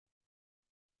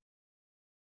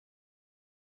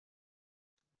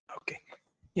Okay.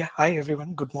 Yeah. Hi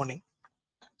everyone. Good morning.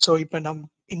 So இப்போ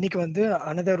இன்னைக்கு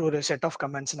another ஒரு set of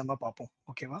commands நம்ம பார்ப்போம்.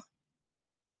 ஓகேவா?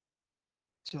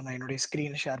 ஸோ நான் என்னுடைய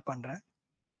ஸ்கிரீனை ஷேர் பண்றேன்.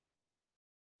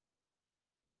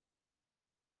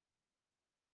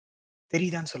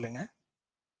 தெரியுதான்னு சொல்லுங்க.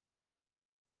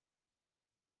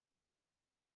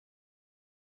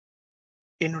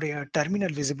 என்னுடைய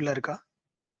டெர்மினல் விசிபிளா இருக்கா?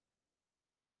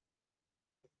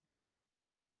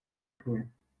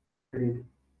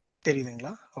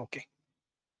 தெரியுதுங்களா? Okay.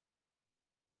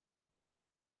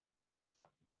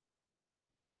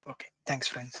 Okay. Thanks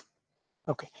friends.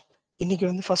 Okay. இன்னைக்கு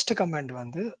first command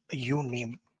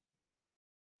uname.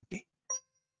 Okay.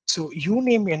 So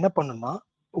uname என்ன பண்ணும்னா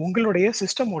உங்களுடைய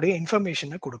சிஸ்டமுடைய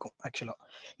இன்ஃபர்மேஷனை கொடுக்கும். ஆக்சுவலா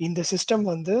இந்த சிஸ்டம்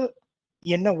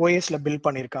என்ன ஓஎஸ்ல பில்ட்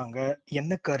பண்ணிருக்காங்க,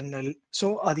 என்ன கர்னல், ஸோ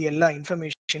அது எல்லா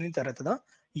இன்ஃபர்மேஷனையும் தரது தான்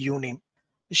uname.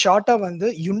 ஷார்ட்டா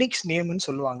யுனிக்ஸ் நேம்னு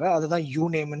சொல்லுவாங்க, அதுதான்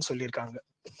யூநேம்னு சொல்லியிருக்காங்க.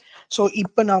 ஸோ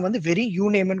இப்போ நான் வெரி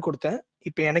யூநேம்னு கொடுத்தேன்.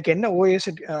 இப்போ எனக்கு என்ன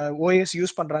ஓஎஸ்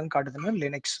யூஸ் பண்றாங்கன்னு காட்டுதுன்னா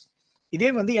லினக்ஸ். இதே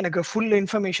எனக்கு ஃபுல்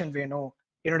இன்ஃபர்மேஷன் வேணும்,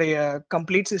 என்னுடைய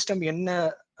கம்ப்ளீட் சிஸ்டம் என்ன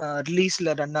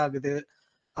ரிலீஸ்ல ரன் ஆகுது,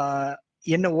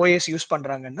 என்ன ஓஎஸ் யூஸ்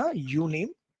பண்றாங்கன்னா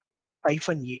யூநேம் -a.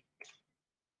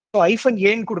 ஸோ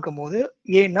 -aன்னு கொடுக்கும் போது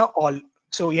ஏன்னா ஆல்.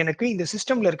 ஸோ எனக்கு இந்த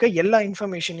சிஸ்டம்ல இருக்க எல்லா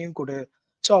இன்ஃபர்மேஷனையும் கொடு.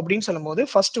 ஸோ அப்படின்னு சொல்லும் போது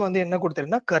ஃபர்ஸ்ட் என்ன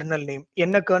கொடுத்துருன்னா கர்னல் நேம்,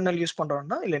 என்ன கர்னல் யூஸ்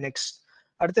பண்றோம்னா லினக்ஸ்.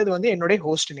 அடுத்தது என்னுடைய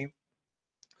ஹோஸ்ட் நேம்.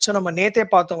 ஸோ நம்ம நேத்தே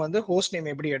பார்த்தோம் ஹோஸ்ட் நேம்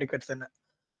எப்படி எடுக்கிறதுன்னு.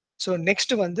 ஸோ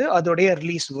நெக்ஸ்ட் அதோடைய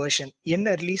ரிலீஸ் வெர்ஷன்,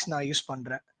 என்ன ரிலீஸ் நான் யூஸ்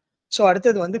பண்றேன். ஸோ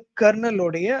அடுத்தது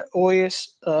கர்னலோடைய ஓஎஸ்,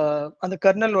 அந்த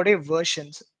கர்னலோடைய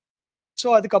வெர்ஷன்ஸ். ஸோ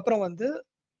அதுக்கப்புறம்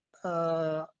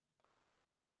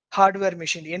ஹார்ட்வேர்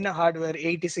மிஷின், என்ன ஹார்ட்வேர்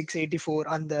 86 84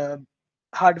 அந்த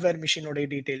ஹார்ட்வேர் மிஷினோட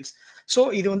டீடைல்ஸ். ஸோ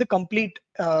இது கம்ப்ளீட்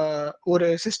ஒரு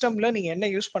சிஸ்டம்ல நீங்க என்ன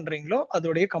யூஸ் பண்றீங்களோ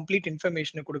அதோடைய கம்ப்ளீட்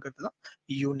இன்ஃபர்மேஷனை கொடுக்கறது தான்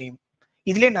யூநேம்.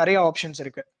 இதுலயே நிறைய ஆப்ஷன்ஸ்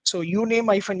இருக்கு. So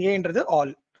uname -aன்றது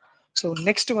all. So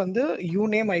next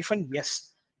uname -s.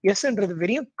 எஸ்ன்றது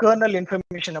வெறும் கர்னல்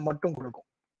இன்ஃபர்மேஷனை மட்டும் கொடுக்கும்.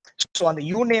 ஸோ அந்த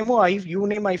யூநேமும்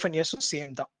யூநேம் -s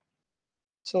சேம் தான்.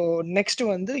 So next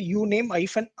uname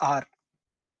 -r.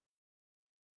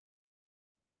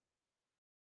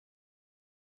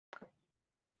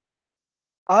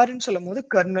 ஆர்ன்னு சொல்லும் போது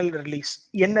கர்னல் ரிலீஸ்,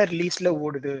 என்ன ரிலீஸ்ல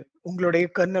ஓடுது, உங்களுடைய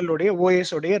கர்னலோடைய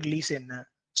ஓஎஸ் உடைய ரிலீஸ் என்ன.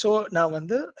 ஸோ நான்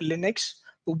லினக்ஸ்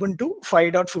உபுண்டு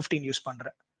 5.15 யூஸ்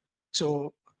பண்றேன். ஸோ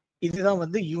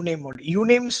இதுதான் uname mode.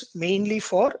 யூநேம்ஸ் mainly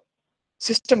for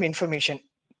system information,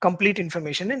 complete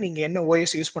information, நீங்க என்ன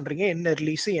ஓஎஸ் யூஸ் பண்றீங்க, என்ன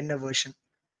ரிலீஸ், என்ன வெர்ஷன்.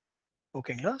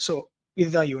 ஓகேங்களா? ஸோ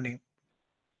இதுதான் யூநேம்.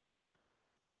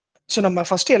 ஸோ நம்ம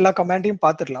ஃபர்ஸ்ட் எல்லா கமாண்டையும்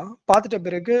பார்த்துடலாம். பார்த்துட்ட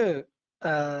பிறகு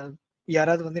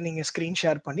யாராவது நீங்க ஸ்கிரீன்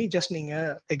ஷேர் பண்ணி ஜஸ்ட் நீங்க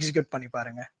எக்ஸிக்யூட் பண்ணி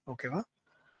பாருங்க. ஓகேவா?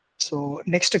 So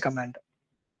next command.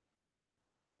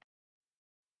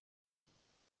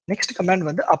 Next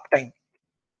command uptime.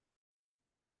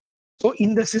 So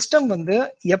இந்த சிஸ்டம்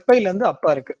எப்பைல இருந்து அப்பா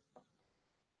இருக்கு,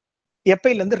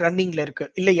 எப்பைல இருந்து ரன்னிங்ல இருக்கு,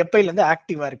 இல்ல எப்பைல இருந்து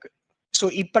ஆக்டிவா இருக்கு. ஸோ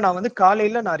இப்போ நான்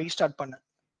காலையில நான் ரீஸ்டார்ட் பண்ணேன்.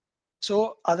 ஸோ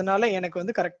அதனால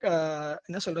எனக்கு கரெக்ட்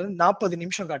என்ன சொல்றது 40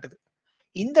 நிமிஷம் காட்டுது.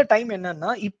 இந்த டைம்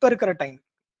என்னன்னா இப்ப இருக்கிற டைம்.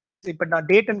 இப்ப நான்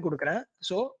டேட்னு கொடுக்குறேன்.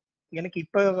 ஸோ எனக்கு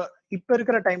இப்ப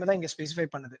இருக்கிற டைம் தான் இங்க ஸ்பெசிஃபை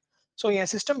பண்ணுது. ஸோ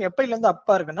என் சிஸ்டம் எப்பைல இருந்து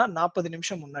அப்பா இருக்குன்னா 40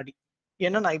 நிமிஷம் முன்னாடி.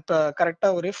 ஏன்னா நான் இப்ப கரெக்டா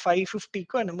ஒரு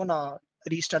 5:50க்கோ என்னமோ நான்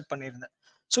ரீஸ்டார்ட் பண்ணியிருந்தேன்.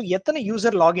 ஸோ எத்தனை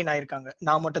யூசர் லாகின் ஆயிருக்காங்க,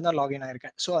 நான் மட்டும் தான் லாகின்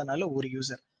ஆயிருக்கேன். ஸோ அதனால ஒரு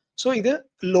யூசர். ஸோ இது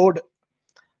லோடு.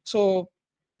 ஸோ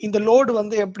இந்த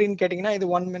லோடு எப்படின்னு கேட்டீங்கன்னா இது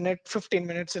 1 minute 15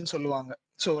 minutes சொல்லுவாங்க.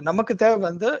 ஸோ நமக்கு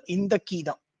தேவை இந்த கீ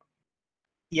தான்.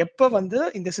 எப்ப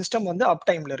இந்த சிஸ்டம் அப்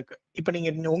டைம்ல இருக்கு. இப்ப நீங்க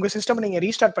உங்க சிஸ்டம் நீங்க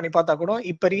ரீஸ்டார்ட் பண்ணி பார்த்தா கூட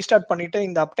இப்ப ரீஸ்டார்ட் பண்ணிட்டு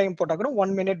இந்த அப் டைம் போட்டா கூட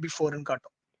 1 minute பிஃபோர்னு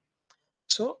காட்டும்.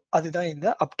 ஸோ அதுதான் இந்த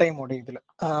அப் டைமோட இதுல.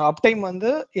 அப் டைம்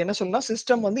என்ன சொல்லலாம்,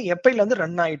 சிஸ்டம் எப்பைல இருந்து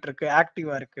ரன் ஆயிட்டு இருக்கு,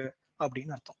 ஆக்டிவா இருக்கு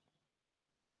அப்படின்னு அர்த்தம்.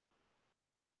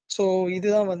 ஸோ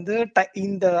இதுதான்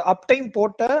இந்த அப் டைம்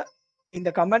போட்ட இந்த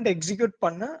கமாண்ட் எக்ஸிக்யூட்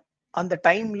பண்ண அந்த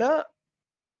டைம்ல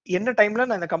என்ன டைம்ல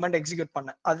நான் இந்த கமாண்ட் எக்ஸிக்யூட்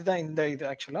பண்ணேன், அதுதான் இந்த இது.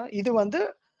 ஆக்சுவலா இது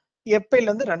எப்பைல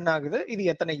இருந்து ரன் ஆகுது, இது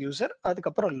எத்தனை யூசர்,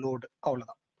 அதுக்கப்புறம் லோடு,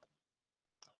 அவ்வளவுதான்.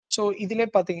 ஸோ இதுல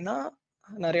பாத்தீங்கன்னா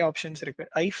நிறைய ஆப்ஷன்ஸ் இருக்கு.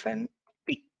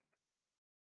 -p.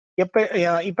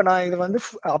 இப்ப நான் இது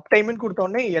அப் டைம்னு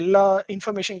கொடுத்தோடனே எல்லா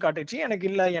இன்ஃபர்மேஷன் காட்டுச்சு. எனக்கு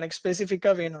இல்ல, எனக்கு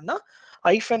ஸ்பெசிஃபிக்கா வேணும்னா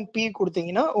 -p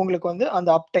கொடுத்தீங்கன்னா உங்களுக்கு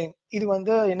அந்த அப் டைம் இது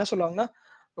என்ன சொல்லுவாங்கன்னா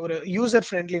ஒரு யூசர்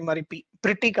ஃப்ரெண்ட்லி மாதிரி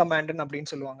பிரிட்டி கமாண்ட்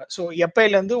அப்படின்னு சொல்லுவாங்க. ஸோ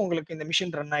எப்பைல இருந்து உங்களுக்கு இந்த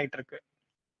மிஷின் ரன் ஆயிட்டு இருக்கு.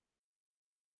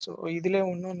 ஸோ இதுல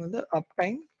இன்னொன்று அப்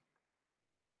டைம்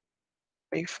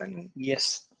 -s.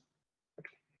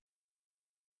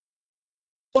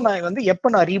 ஸோ நான் எப்ப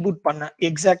நான் ரீபூட் பண்ணேன்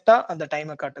எக்ஸாக்டா அந்த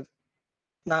டைமை காட்டுது.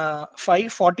 நான்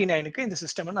 5:49க்கு இந்த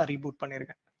சிஸ்டம் நான் ரீபூட்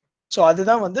பண்ணிருக்கேன். ஸோ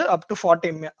அதுதான் வந்து அப் டு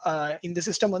 40 இந்த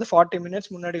சிஸ்டம் வந்து 40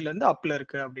 மினிட்ஸ் முன்னாடில இருந்து அப்ல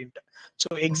இருக்கு அப்படின்ட்டு. ஸோ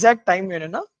எக்ஸாக்ட் டைம்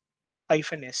வேணும்னா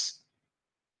 -s.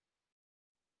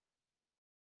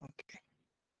 ஓகே.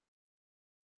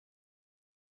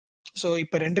 ஸோ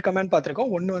இப்போ 2 கமாண்ட்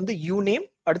பார்த்துருக்கோம். ஒன்று வந்து uname,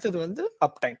 அடுத்தது வந்து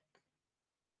uptime.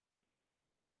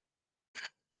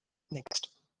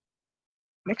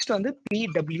 நெக்ஸ்ட் வந்து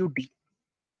pwd.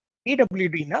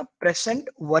 pwdனா present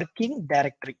working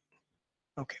directory.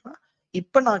 ஓகேவா?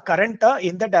 இப்போ நான் கரண்டா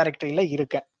எந்த டைரக்டரியில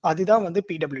இருக்கேன் அதுதான் வந்து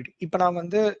pwd. இப்போ நான்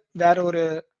வந்து வேற ஒரு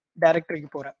டைரக்டரிக்கு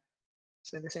போறேன்.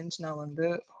 ஸோ இந்த சென்ஸ் நான் வந்து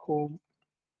ஹோம்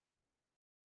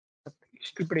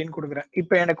இப்படின்னு கொடுக்குறேன்.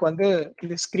 இப்போ எனக்கு வந்து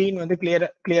இந்த ஸ்கிரீன் வந்து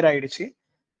கிளியர் ஆயிடுச்சு.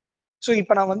 ஸோ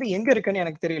இப்போ நான் வந்து எங்க இருக்கேன்னு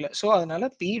எனக்கு தெரியல. ஸோ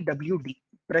அதனால pwd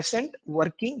present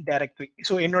working directory.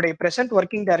 So என்னுடைய present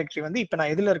working directory வந்து இப்போ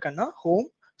நான் எதுல இருக்கேன்னா ஹோம்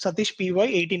சதீஷ் py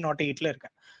 1808ல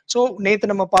இருக்கேன். ஸோ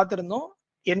நேத்து நம்ம பார்த்திருந்தோம்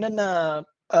என்னென்ன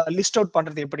லிஸ்ட் அவுட்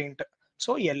பண்றது எப்படின்ட்டு.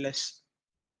 ஸோ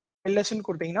எல்எஸ்ன்னு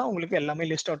கொடுத்தீங்கன்னா உங்களுக்கு எல்லாமே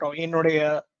லிஸ்ட் அவுட் ஆகும். என்னுடைய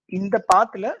இந்த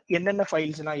பாத்துல என்னென்ன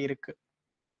ஃபைல்ஸ்லாம் இருக்கு.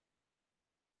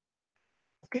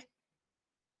 ஓகே.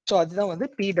 ஸோ அதுதான் வந்து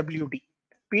pwd.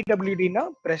 pwdனா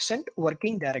present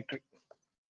working directory.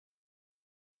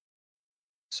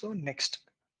 So next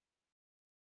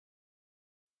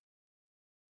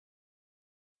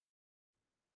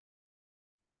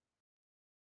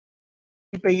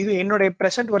இப்போ இது என்னுடைய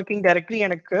present working directory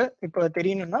எனக்கு இப்போ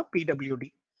தெரியணும்னா pwd.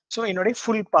 ஸோ என்னுடைய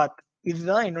ஃபுல் பாத்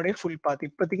இதுதான் என்னுடைய ஃபுல் பாத்.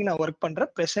 இப்போதைக்கு நான் ஒர்க் பண்ற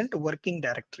present working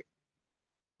directory.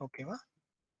 ஓகேவா?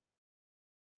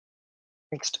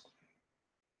 நெக்ஸ்ட்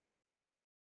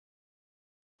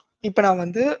இப்போ நான்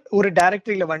வந்து ஒரு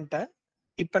டைரக்டரியில வந்துட்டேன்.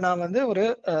 இப்போ நான் வந்து ஒரு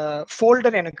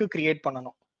ஃபோல்டர் எனக்கு கிரியேட்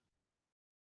பண்ணணும்.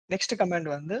 நெக்ஸ்ட் கமாண்ட்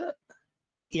வந்து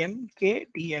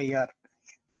mkdir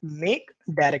மேக்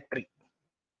டைரக்டரி.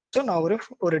 ஸோ நான்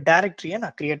ஒரு டைரக்டரியை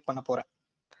நான் கிரியேட் பண்ண போறேன்.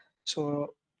 So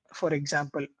for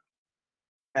example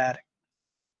direct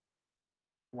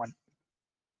 1.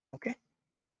 Okay.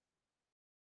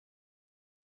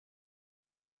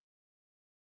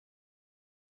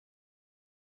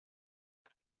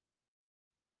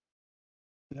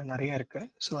 இதுல நிறைய இருக்கு.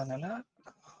 ஸோ அதனால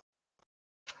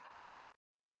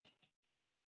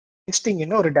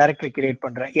டெஸ்டிங்னு ஒரு டைரக்டரி கிரியேட்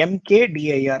பண்றேன்.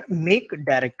 mkdir make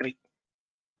directory.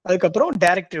 அதுக்கப்புறம்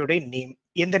டைரக்டரியோட நேம்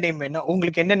எந்த நேம் வேணும்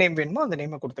உங்களுக்கு என்ன நேம் வேணுமோ அந்த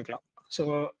நேமை கொடுத்துக்கலாம். So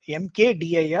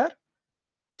mkdir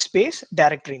space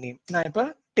directory name. நான் இப்போ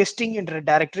டெஸ்டிங் என்ற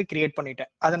டைரக்டரி கிரியேட்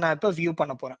பண்ணிட்டேன். அதை நான் இப்போ வியூ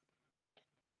பண்ண போறேன்.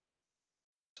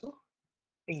 ஸோ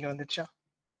இங்க வந்துச்சா?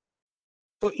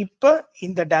 ஸோ இப்போ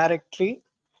இந்த டைரக்டரி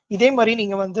இதே மாதிரி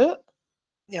நீங்க வந்து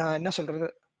என்ன சொல்றது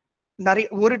நிறைய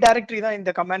ஒரு டைரக்டரி தான்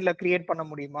இந்த கமாண்ட்ல கிரியேட் பண்ண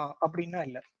முடியுமா அப்படின்னா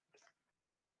இல்ல.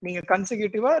 நீங்க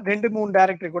கன்சிக்யூட்டிவா 2-3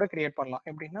 டைரக்டரி கூட கிரியேட் பண்ணலாம்.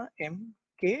 எப்படின்னா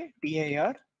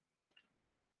mkdir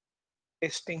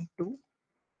testing 2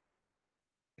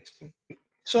 testing 3.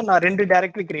 ஸோ நான் 2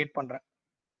 டைரக்டரி கிரியேட் பண்றேன்.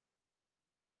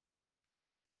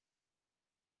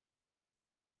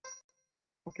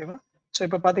 ஓகேவா? ஸோ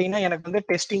இப்போ பாத்தீங்கன்னா எனக்கு வந்து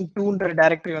டெஸ்டிங் 2ன்ற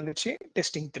டைரக்டரி வந்துச்சு,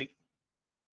 டெஸ்டிங் 3.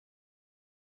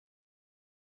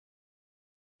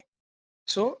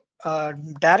 ஸோ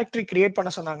டைரக்டரி கிரியேட் பண்ண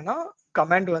சொன்னாங்கன்னா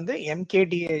கமாண்ட் வந்து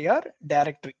mkdir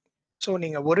டைரக்டரி. ஸோ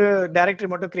நீங்க ஒரு டைரக்டரி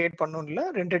மட்டும் கிரியேட் பண்ணணும் இல்ல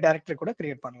 2 டைரக்டரி கூட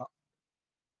கிரியேட் பண்ணலாம்.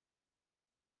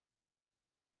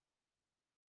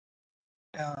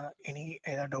 இனி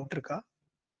ஏதாவது டவுட் இருக்கா?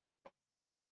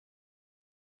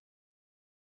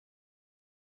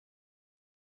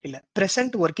 இல்ல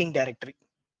present working directory.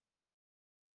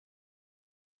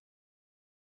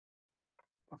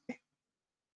 Okay.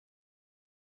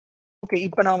 Okay.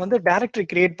 இப்போ நான் வந்து டைரக்டரி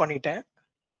கிரியேட் பண்ணிட்டேன்.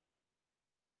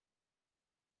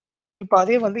 இப்போ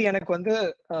அதே வந்து எனக்கு வந்து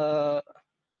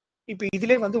இப்போ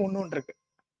இதுலயே வந்து ஒண்ணு இருக்கு.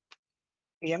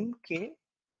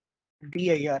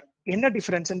 mkdir என்ன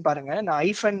டிஃபரன்ஸ்னு பாருங்க. நான்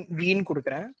 -vன்னு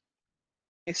கொடுக்குறேன்.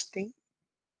 டெஸ்டிங்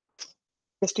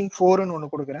 4ன்னு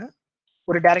ஒன்னு கொடுக்குறேன்.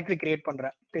 ஒரு டைரக்டரி கிரியேட்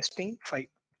பண்றேன். டெஸ்டிங் 5.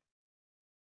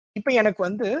 இப்போ எனக்கு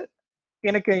வந்து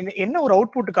எனக்கு என்ன ஒரு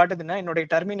அவுட்புட் காட்டுதுன்னா என்னுடைய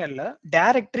டெர்மினல்ல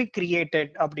டைரக்டரி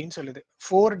கிரியேட்டட் அப்படின்னு சொல்லுது.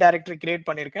 4 டைரக்டரி கிரியேட்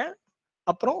பண்ணிருக்கேன்.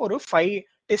 அப்புறம் ஒரு 5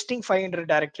 டெஸ்டிங் 500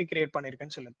 டைரக்டரி கிரியேட்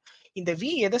பண்ணிருக்கேன்னு சொல்லுது. இந்த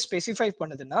வி எதை ஸ்பெசிஃபை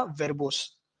பண்ணுதுன்னா verbose.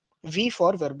 We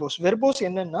for verbose. Verbose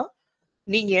என்னன்னா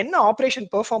நீங்க என்ன ஆபரேஷன்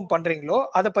பெர்ஃபார்ம் பண்றீங்களோ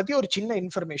அதை பத்தி ஒரு சின்ன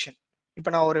இன்ஃபர்மேஷன். இப்போ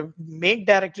நான் ஒரு மேக்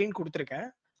டைரக்டரின்னு கொடுத்துருக்கேன்.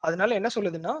 அதனால என்ன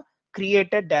சொல்லுதுன்னா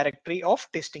கிரியேட்டட் டைரக்டரி ஆஃப்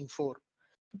டெஸ்டிங் 4.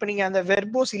 இப்போ நீங்க அந்த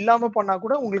வெர்போஸ் இல்லாம பண்ணா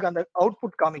கூட உங்களுக்கு அந்த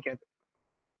அவுட்புட் காமிக்காது.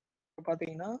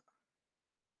 பாத்தீங்கன்னா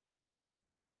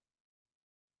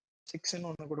 6ன்னு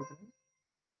ஒண்ணு கொடுக்குறேன்,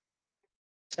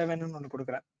 7ன்னு ஒண்ணு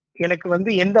கொடுக்குறேன். எனக்கு வந்து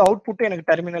எந்த அவுட்புட்டும் எனக்கு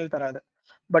டெர்மினல் தராது.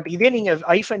 பட் இதே நீங்க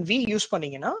 -v யூஸ்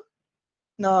பண்ணீங்கன்னா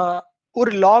நான்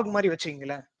ஒரு லாக் மாதிரி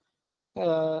வச்சுங்களேன்.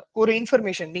 ஒரு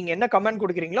இன்ஃபர்மேஷன் நீங்க என்ன கமெண்ட்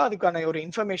கொடுக்குறீங்களோ அதுக்கான ஒரு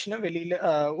இன்ஃபர்மேஷனை வெளியில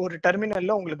ஒரு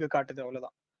டெர்மினல்ல உங்களுக்கு காட்டுது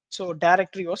அவ்வளவுதான். ஸோ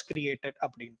டைரக்டரி வாஸ் கிரியேட்டட்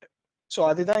அப்படின்ட்டு. ஸோ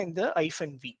அதுதான் இந்த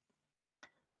 -v.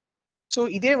 ஸோ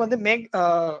இதே வந்து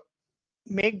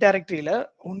மேக் டைரக்டரியில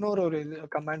இன்னொரு ஒரு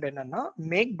கமாண்ட் என்னன்னா,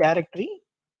 மேக் டைரக்டரி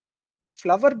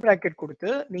ஃப்ளவர் பிராக்கெட்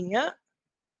கொடுத்து நீங்க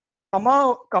கமா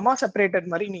கமா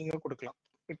செப்பரேட்டட் மாதிரி நீங்க கொடுக்கலாம்.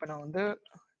 இப்போ நான் வந்து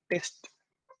டெஸ்ட்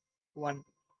 1,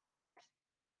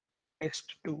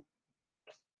 டெஸ்ட் 2,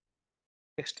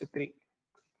 டெஸ்ட் 3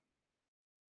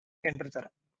 என்று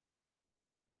தரேன்.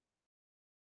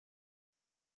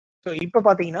 ஸோ இப்போ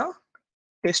பார்த்தீங்கன்னா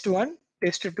டெஸ்ட் 1,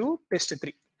 டெஸ்ட் 2, டெஸ்ட்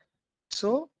 3.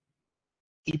 ஸோ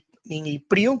நீங்க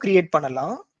இப்படியும் கிரியேட்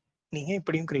பண்ணலாம், நீங்க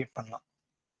இப்படியும் கிரியேட் பண்ணலாம்.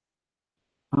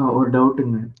 ஒரு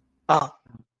டவுட்டுங்க. ஆ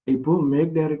இப்போ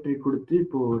மேக் டைரக்டரி கொடுத்து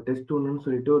இப்போ டெஸ்ட் ஒன்னு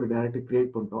சொல்லிட்டு ஒரு டைரக்டரி கிரியேட்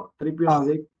பண்றோம்.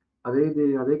 திருப்பியும்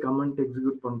அதே கமெண்ட்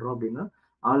எக்ஸிக்யூட் பண்றோம் அப்படின்னா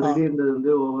ஆல்ரெடி இருந்தது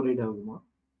வந்து ஓவர் ரைட் ஆகுமா?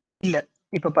 இல்ல,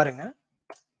 இப்ப பாருங்க,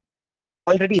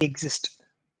 ஆல்ரெடி எக்ஸிஸ்ட்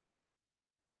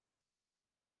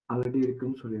ஆல்ரெடி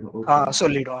இருக்குன்னு சொல்லிடும்.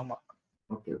 சொல்லிடும். ஆமா,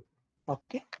 ஓகே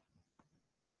ஓகே.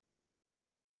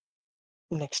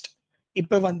 நெக்ஸ்ட்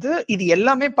இப்ப வந்து இது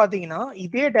எல்லாமே பாத்தீங்கன்னா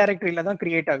இதே டைரக்டரியில தான்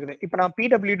கிரியேட் ஆகுது. இப்ப நான்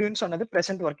பிடபிள்யூடின்னு சொன்னது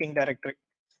பிரசன்ட் ஒர்க்கிங் டைரக்டரி.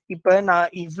 இப்ப நான்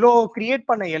இவ்ளோ கிரியேட்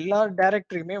பண்ண எல்லா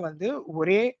டைரக்டரியுமே வந்து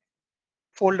ஒரே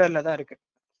ஃபோல்டர்ல தான் இருக்கு.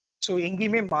 ஸோ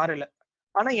எங்கேயுமே மாறல.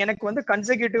 ஆனா எனக்கு வந்து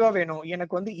கன்செக்யூட்டிவா வேணும்.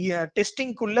 எனக்கு வந்து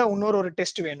டெஸ்டிங்குள்ள இன்னொரு ஒரு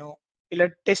டெஸ்ட் வேணும், இல்ல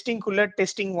டெஸ்டிங்குள்ள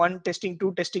டெஸ்டிங் 1, டெஸ்டிங்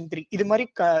 2, டெஸ்டிங் 3 இது மாதிரி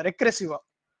ரெக்ரெசிவா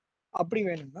அப்படி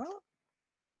வேணும்னா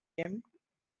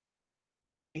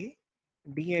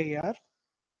mkdir.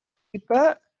 இப்ப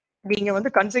நீங்க வந்து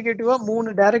கன்செக்யூட்டிவா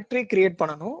 3 டைரக்டரி கிரியேட்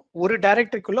பண்ணணும். ஒரு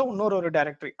டைரக்டரிக்குள்ள இன்னொரு ஒரு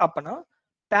டைரக்டரி. அப்பனா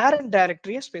பேரண்ட்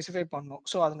டைரக்டரியை ஸ்பெசிஃபை பண்ணணும்.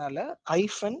 ஸோ அதனால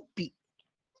 -p,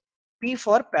 p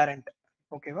ஃபார் பேரண்ட்.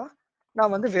 ஓகேவா?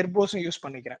 நான் வந்து வெர்போஸும் யூஸ்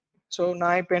பண்ணிக்கிறேன். ஸோ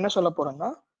நான் இப்போ என்ன சொல்ல போறேன்னா,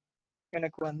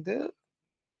 எனக்கு வந்து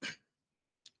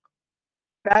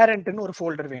பேரண்ட்னு ஒரு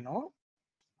ஃபோல்டர் வேணும்.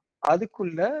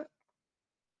 அதுக்குள்ள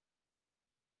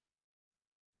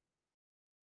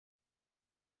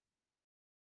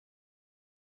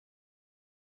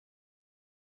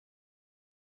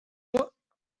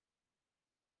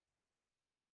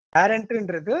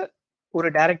பேரண்ட்ன்றது ஒரு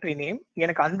டைரக்டரி நேம்.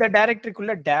 எனக்கு அந்த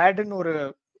டைரக்டரிக்குள்ள டேட்னு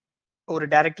ஒரு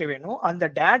டைரக்டரி வேணும். அந்த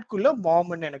டேட்குள்ள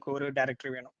மாம்னு எனக்கு ஒரு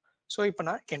டைரக்டரி வேணும். ஸோ இப்போ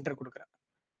நான் என்டர் கொடுக்குறேன்.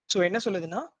 ஸோ என்ன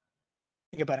சொல்லுதுன்னா,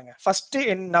 இங்க பாருங்க, ஃபர்ஸ்ட்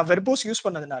நான் வெர்போஸ் யூஸ்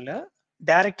பண்ணதுனால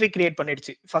டைரக்டரி கிரியேட்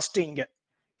பண்ணிடுச்சு. ஃபர்ஸ்ட் இங்க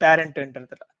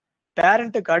பேரண்ட்ன்றதுல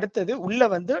பேரண்ட்டுக்கு அடுத்தது உள்ள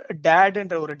வந்து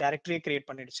டேட்ன்ற ஒரு டைரக்டரியை கிரியேட்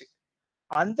பண்ணிடுச்சு.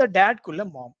 அந்த டேட்குள்ள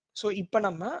மாம். ஸோ இப்போ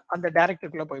நம்ம அந்த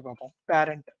டைரக்டரிக்குள்ள போய் பார்ப்போம்.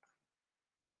 பேரண்ட்.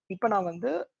 இப்போ நான்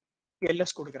வந்து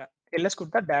எல்எஸ் கொடுக்குறேன். எல்எஸ்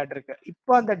கொடுத்தா டேட் இருக்கு.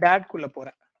 இப்போ அந்த டேட்குள்ள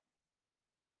போறேன்.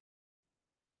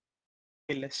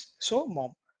 எல்எஸ். ஸோ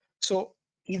மாம். ஸோ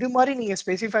இது மாதிரி நீங்க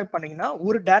ஸ்பெசிஃபை பண்ணீங்கன்னா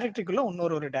ஒரு டைரக்டரிக்குள்ள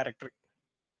இன்னொரு ஒரு டைரக்டரி.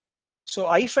 ஸோ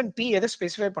 -p எதை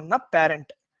ஸ்பெசிஃபை பண்ணா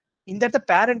பேரண்ட். இந்த இடத்த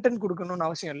பேரண்ட்னு கொடுக்கணும்னு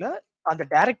அவசியம் இல்லை. அந்த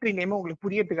டைரக்டரி நேம் உங்களுக்கு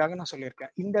புரியறதுக்காக நான்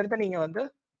சொல்லியிருக்கேன். இந்த இடத்த நீங்க வந்து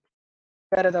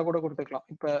வேற ஏதாவது கூட கொடுத்துக்கலாம்.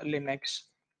 இப்போ லினக்ஸ்,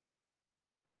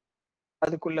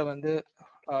 அதுக்குள்ள வந்து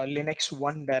லினக்ஸ்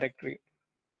 1 டைரக்டரி,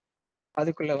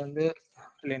 அதுக்குள்ள வந்து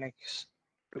லினக்ஸ்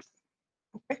 2.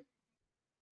 ஓகே.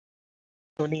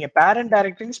 ஸோ நீங்க பேரண்ட்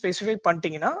டைரக்டரி ஸ்பெசிஃபை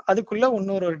பண்ணிட்டீங்கன்னா அதுக்குள்ள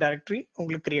இன்னொரு ஒரு டைரக்டரி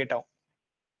உங்களுக்கு கிரியேட் ஆகும்.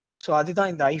 ஸோ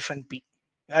அதுதான் இந்த -p.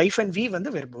 -v வந்து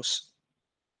வெர்போஸ்.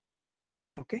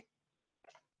 ஓகே.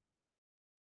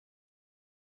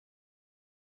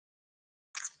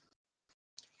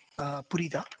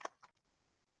 புரியுதா?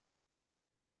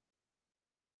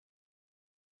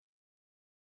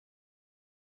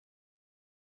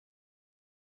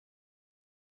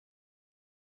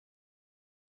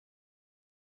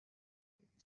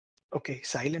 ஓகே,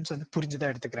 சைலன்ஸ் வந்து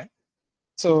புரிஞ்சுதான் எடுத்துக்கிறேன்.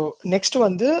 ஸோ நெக்ஸ்ட்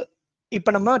வந்து இப்போ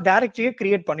நம்ம டைரக்டரியை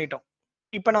கிரியேட் பண்ணிட்டோம்.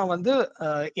 இப்போ நான் வந்து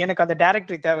எனக்கு அந்த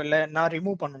டைரக்டரி தேவையில்லை, நான்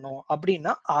ரிமூவ் பண்ணணும்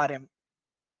அப்படின்னா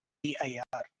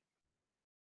rmdir.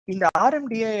 இந்த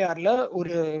rmdirல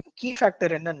ஒரு கீ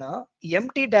ஃபேக்டர் என்னன்னா,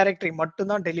 எம்டி டைரக்டரி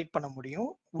மட்டும் தான் டெலீட் பண்ண முடியும்.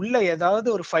 உள்ள ஏதாவது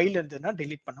ஒரு ஃபைல் இருந்ததுன்னா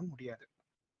டெலீட் பண்ண முடியாது.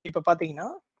 இப்போ பாத்தீங்கன்னா,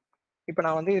 இப்போ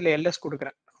நான் வந்து இதுல எல்எஸ்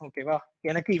கொடுக்குறேன். ஓகேவா?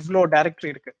 எனக்கு இவ்வளோ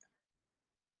டைரக்டரி இருக்கு.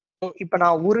 இப்போ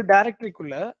நான் ஒரு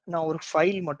டைரக்டரிக்குள்ள நான் ஒரு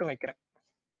ஃபைல் மட்டும் வைக்கிறேன்.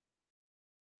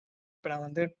 இப்போ நான்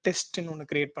வந்து டெஸ்ட்னு ஒன்று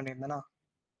கிரியேட் பண்ணியிருந்தேன்னா,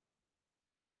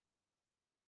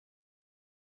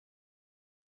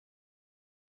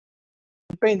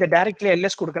 இப்போ இந்த டைரக்டரியில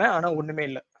எல்எஸ் கொடுக்குறேன், ஆனா ஒண்ணுமே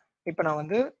இல்லை. இப்போ நான்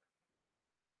வந்து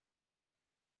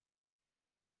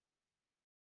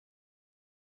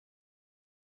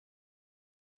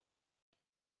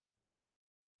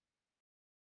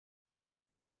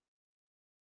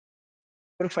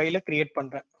ஒரு ஃபைலை கிரியேட்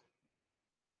பண்றேன்.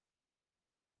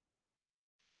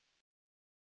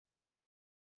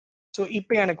 ஸோ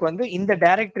இப்போ எனக்கு வந்து இந்த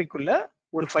டைரக்டரிக்குள்ள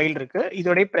ஒரு ஃபைல் இருக்கு.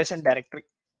 இதோடைய ப்ரெசென்ட் டைரக்டரி.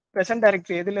 ப்ரெசென்ட்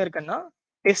டைரக்டரி எதுல இருக்குன்னா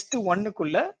டெஸ்ட்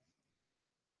ஒன்னுக்குள்ள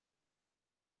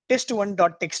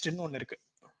test1.txt ஒன்று இருக்கு.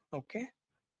 Okay,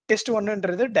 test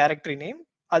ஒன்னுன்றது directory name.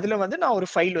 அதுல வந்து நான் ஒரு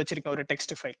ஃபைல் வச்சிருக்கேன், ஒரு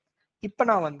டெக்ஸ்ட் ஃபைல். இப்போ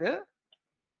நான் வந்து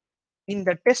இந்த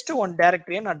டெஸ்ட் ஒன்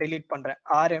டைரக்டரியை நான் டெலீட் பண்றேன்.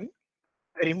 rm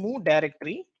remove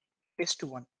directory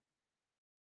test1.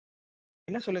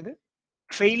 என்ன சொல்லுது?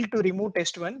 fail to remove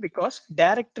test1 because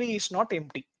directory is not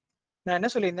empty. நான் என்ன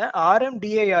சொல்லியிருந்தேன்,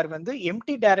 rmdir வந்து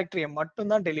எம்டி டைரக்டரியை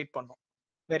மட்டும் தான் டெலீட் பண்ணும்,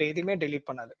 வேற எதுவுமே டெலீட்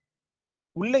பண்ணாது.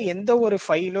 உள்ள எந்த ஒரு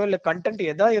ஃபைலோ இல்ல கண்டென்ட்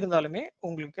எதா இருந்தாலுமே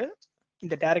உங்களுக்கு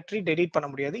இந்த டைரக்டரி டெலீட் பண்ண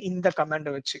முடியாது இந்த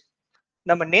கமாண்டை வச்சு.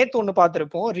 நம்ம நேத்து ஒண்ணு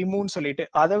பார்த்திருப்போம் ரிமூவ்னு சொல்லிட்டு,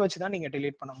 அதை வச்சுதான் நீங்க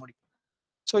டெலீட் பண்ண முடியும்.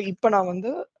 ஸோ இப்போ நான்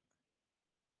வந்து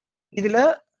இதுல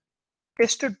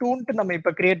டெஸ்ட் டூன்ட்டு நம்ம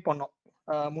இப்ப கிரியேட் பண்ணோம்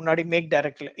முன்னாடி மேக்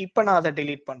டைரக்டரியில. இப்போ நான் அதை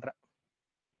டெலீட் பண்றேன்.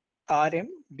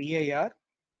 rmdir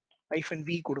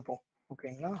 -v கொடுப்போம்.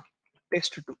 ஓகேங்களா,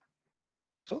 test2.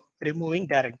 So removing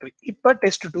directory. இப்போ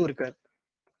test2 இருக்காது.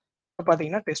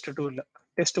 பாத்தீங்கன்னா test2 இல்ல,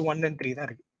 test1 and 3 தான்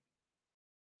இருக்கு.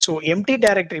 ஸோ எம்டி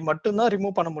டைரக்டரி மட்டும் தான்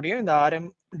ரிமூவ் பண்ண முடியும் இந்த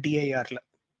rmdirல.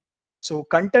 ஸோ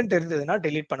கண்டென்ட் இருந்ததுன்னா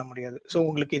டெலீட் பண்ண முடியாது. ஸோ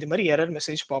உங்களுக்கு இது மாதிரி எரர்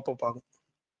மெசேஜ் பாப்அப் ஆகும்,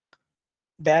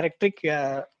 directory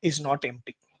is not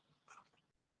empty.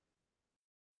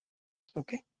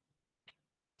 Okay,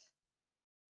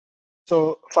 so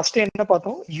first என்ன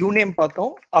பார்த்தோம்? uname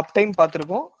பார்த்தோம், uptime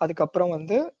பார்த்துருக்கோம், அதுக்கப்புறம்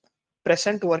வந்து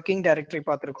present working directory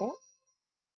பார்த்துருக்கோம்,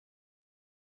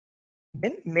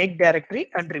 then make directory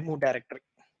and remove directory.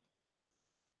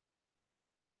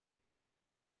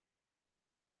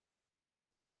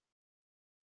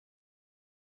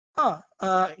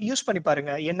 Use பண்ணி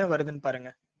பாருங்க, என்ன வருதுன்னு பாருங்க.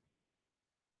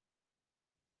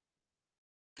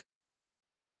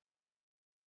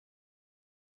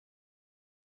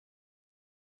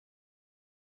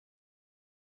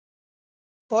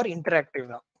 ஃபார் இன்டராக்டிவ்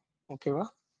தான். ஓகேவா,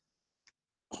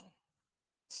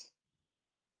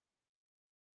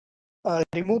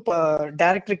 ரிமூவ்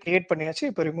டைரக்டரி கிரியேட் பண்ணியாச்சு.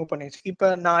 இப்போ ரிமூவ் பண்ணியாச்சு. இப்போ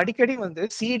நான் அடிக்கடி வந்து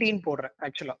சிடின்னு போடுறேன்.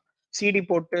 ஆக்சுவலா சிடி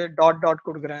போட்டு டாட் டாட்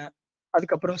கொடுக்குறேன்,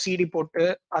 அதுக்கப்புறம் சிடி போட்டு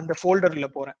அந்த ஃபோல்டர்ல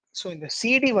போறேன். ஸோ இந்த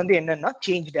சிடி வந்து என்னன்னா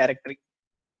சேஞ்ச் டைரக்டரி.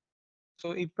 ஸோ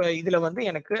இப்போ இதுல வந்து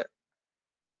எனக்கு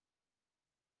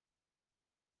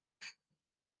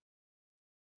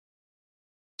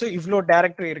இவ்வளோ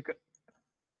டைரக்டரி இருக்கு.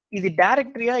 இது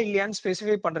டைரக்டரியா இல்லையான்னு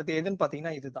ஸ்பெசிஃபை பண்றது எதுன்னு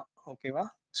பாத்தீங்கன்னா இதுதான். ஓகேவா,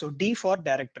 ஸோ டி ஃபார்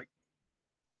டைரக்டரி.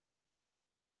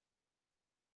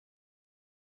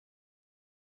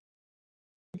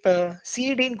 இப்ப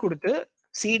சிடின்னு கொடுத்து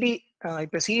சிடி,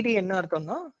 இப்ப சிடி என்ன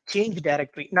அர்த்தம்னா சேஞ்ச்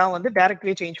டைரக்டரி. நான் வந்து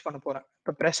டைரக்டரியை சேஞ்ச் பண்ண போறேன்.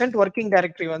 இப்ப பிரசன்ட் ஒர்க்கிங்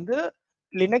டைரக்டரி வந்து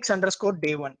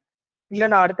linux_day1. இல்ல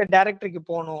நான் அடுத்த டைரக்டரிக்கு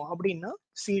போகணும் அப்படின்னா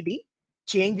சிடி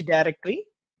சேஞ்ச் டைரக்டரி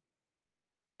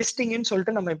டெஸ்டிங்னு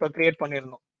சொல்லிட்டு நம்ம இப்ப கிரியேட்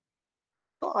பண்ணிருந்தோம்.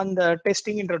 அந்த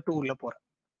டெஸ்டிங்ன்ற டூல்ல போறேன்.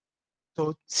 So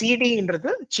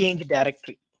சிடின்றது change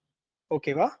directory.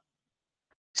 ஓகேவா,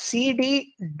 சிடி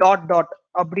டாட் டாட்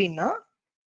அப்படின்னா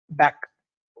பேக்,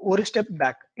 ஒரு ஸ்டெப்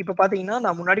பேக். இப்ப பாத்தீங்கன்னா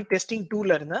நான் முன்னாடி டெஸ்டிங்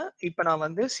டூல இருந்தேன். இப்ப நான்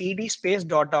வந்து சிடி ஸ்பேஸ்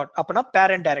டாட் டாட் அப்பனா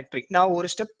பேரண்ட் டைரக்டரி, நான் ஒரு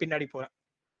ஸ்டெப் பின்னாடி போறேன்.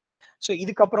 ஸோ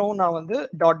இதுக்கப்புறம் நான் வந்து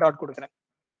டாட் டாட் கொடுக்குறேன்,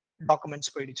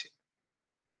 டாக்குமெண்ட்ஸ் போயிடுச்சு.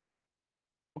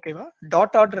 ஓகேவா,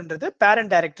 டாட் டாட்ன்றது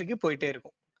பேரண்ட் டைரக்டரிக்கு போயிட்டே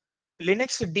இருக்கும்.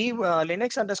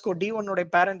 linux_d1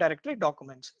 parent directory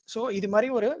documents. So இது மாதிரி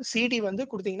ஒரு சிடி வந்து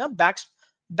கொடுத்தீங்கன்னா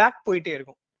பேக் போயிட்டே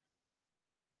இருக்கும்.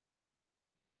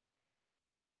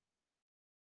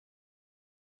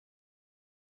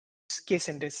 கேஸ்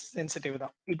சென்சிட்டிவ்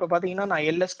தான். இப்ப பாத்தீங்கன்னா நான்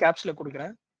எல்எஸ் கேப்ஸ்ல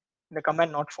கொடுக்குறேன், இந்த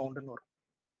கமாண்ட் நாட் ஃபவுண்ட்னு வரும்.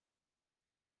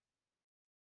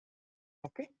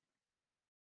 ஓகே,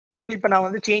 இப்ப நான்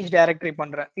வந்து சேஞ்ச் டைரக்டரி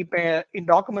பண்றேன். இப்ப இந்த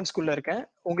டாக்குமெண்ட்ஸ்குள்ள இருக்கேன்.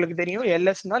 உங்களுக்கு தெரியும்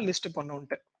எல்எஸ்னா லிஸ்ட்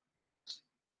பண்ணுன்ட்டு.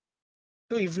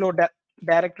 ஸோ இவ்வளோ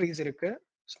டைரக்டரிஸ் இருக்கு.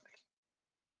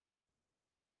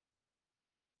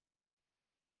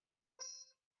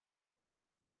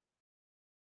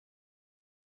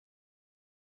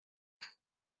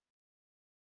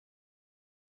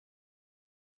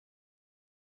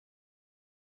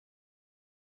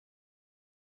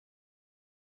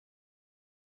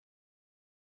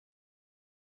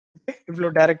 இவ்வளோ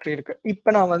டைரக்டரி இருக்கு.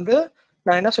 இப்ப நான் வந்து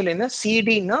நான் என்ன சொல்லியிருந்தேன்,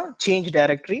 சிடினா change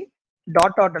directory,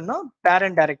 dot டாட்னா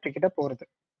parent directory கிட்ட போறது.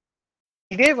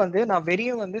 இதே வந்து நான்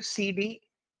வெறியும் வந்து சிடி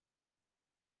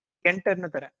என்டர்னு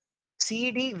தரேன்.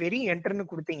 சிடி வெரி என்டர்னு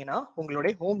கொடுத்தீங்கன்னா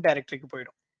உங்களுடைய ஹோம் டைரக்டரிக்கு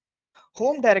போயிடும்.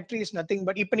 Home directory is nothing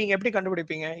but, இப்போ நீங்க எப்படி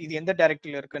கண்டுபிடிப்பீங்க இது எந்த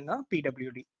டைரக்டரியில இருக்குன்னா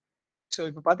பிடபிள்யூடி. ஸோ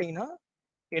இப்போ பாத்தீங்கன்னா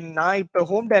நான் இப்போ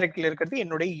ஹோம் டைரக்டரியில இருக்கிறது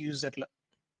என்னுடைய யூசர்ல.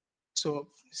 ஸோ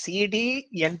சிடி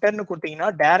என்டர்னு கொடுத்தீங்கன்னா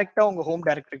டைரக்டா உங்க ஹோம்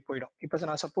டைரக்டரிக்கு போயிடும். இப்போ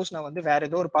நான் சப்போஸ் நான் வந்து வேற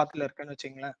ஏதோ ஒரு பாத்துல இருக்கேன்னு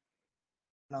வச்சுங்களேன்,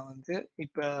 நான் வந்து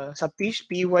இப்ப சதீஷ்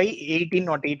PY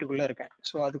 1808 இருக்கேன்.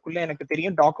 ஸோ அதுக்குள்ள எனக்கு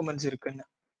தெரியும் டாக்குமெண்ட்ஸ் இருக்குன்னு.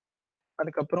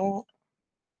 அதுக்கப்புறம்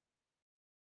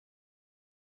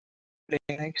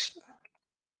லினக்ஸ்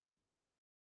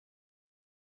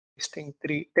டெஸ்டிங்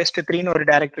 3 டெஸ்ட் 3ன்னு ஒரு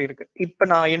டைரக்டரி இருக்கு. இப்ப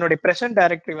நான் என்னோட பிரசன்ட்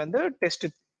டைரக்டரி வந்து டெஸ்ட்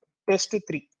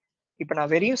 3. இப்ப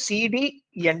நான் வெறும் சிடி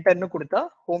என்டர்னு கொடுத்தா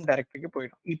ஹோம் டைரக்டரிக்கு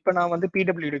போயிடும். இப்ப நான் வந்து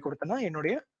PWD கொடுத்தேன்னா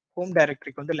என்னுடைய ஹோம்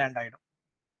டைரக்டரிக்கு வந்து லேண்ட் ஆயிடும்.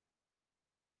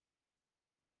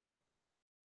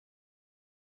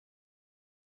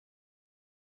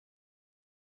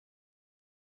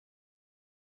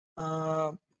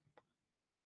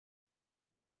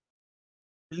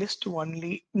 லிஸ்ட்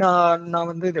ஒன்லி நான்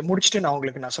வந்து இதை முடிச்சுட்டு நான்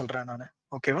உங்களுக்கு நான் சொல்றேன் நான்.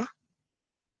 ஓகேவா?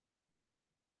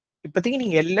 இப்போதைக்கு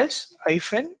நீங்க ls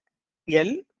 -l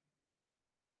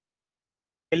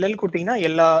ll கொடுத்தீங்கன்னா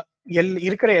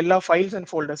இருக்கிற எல்லா ஃபைல்ஸ் அண்ட்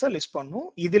ஃபோல்டர்ஸை லிஸ்ட் பண்ணும்.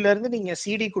 இதுல இருந்து நீங்க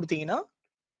cd கொடுத்தீங்கன்னா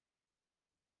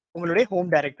உங்களுடைய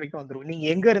ஹோம் டைரக்டரிக்கு வந்துடும். நீங்க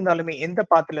எங்க இருந்தாலுமே எந்த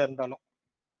பாத்துல இருந்தாலும்.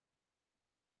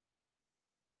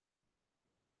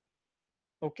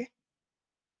 ஓகே,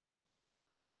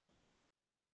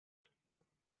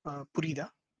 புரியுதா?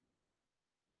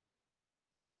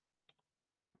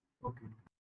 ஓகே.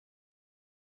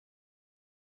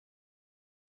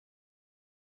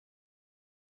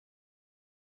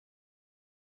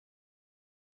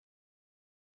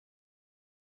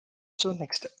 ஸோ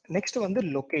நெக்ஸ்ட் வந்து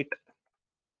லொகேட்.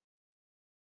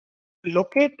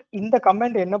 இந்த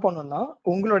கமெண்ட் என்ன பண்ணும்னா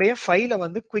உங்களுடைய ஃபைலை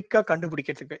வந்து குயிக்கா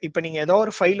கண்டுபிடிக்கிறதுக்கு. இப்ப நீங்க ஏதோ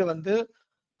ஒரு ஃபைல் வந்து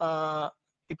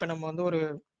இப்ப நம்ம வந்து ஒரு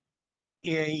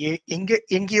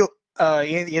எங்கேயோ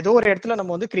ஏதோ ஒரு இடத்துல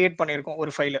நம்ம வந்து கிரியேட் பண்ணியிருக்கோம்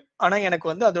ஒரு ஃபைல். ஆனா எனக்கு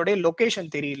வந்து அதோடைய லொகேஷன்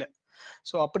தெரியல.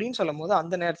 ஸோ அப்படின்னு சொல்லும் போது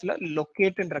அந்த நேரத்துல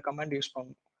லொகேட்ன்ற கமெண்ட் யூஸ்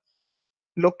பண்ணணும்.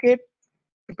 லொகேட்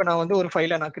இப்ப நான் வந்து ஒரு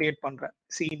ஃபைலை நான் கிரியேட் பண்றேன்.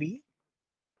 சிடி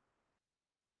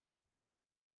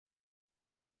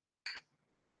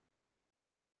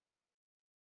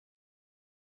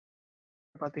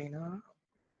பாத்தீங்கன்னா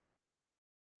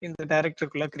இந்த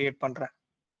டைரக்டருக்குள்ள கிரியேட் பண்றேன்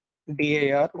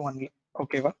dir1.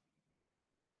 ஓகேவா?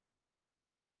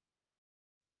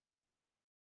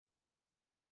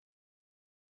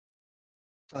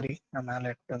 சாரி, நான் மேல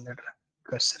எடுத்து வந்துடுறேன்.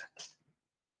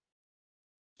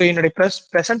 என்னுடைய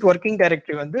பிரசன்ட் ஒர்க்கிங்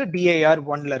டைரக்டரி வந்து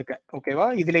dir1ல இருக்கேன். ஓகேவா?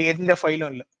 இதுல எந்த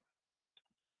ஃபைலும் இல்ல.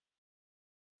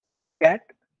 cat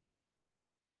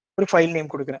ஒரு ஃபைல்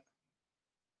நேம் கொடுக்குறேன்,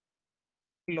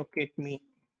 locate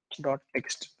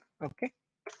me.txt. ஓகே,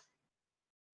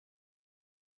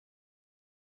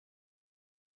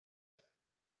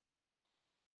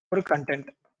 ஒரு கண்டென்ட்.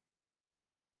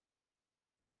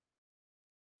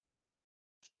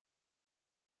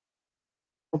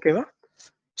 ஓகேவா?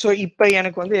 சோ இப்போ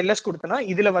எனக்கு வந்து ls கொடுத்தனா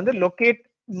இதுல வந்து locate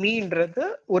meன்றது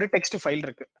ஒரு டெக்ஸ்ட் ஃபைல்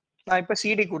இருக்கு. நான் இப்ப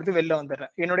cd கொடுத்து வெளில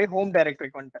வந்துடுறேன். என்னுடைய ஹோம்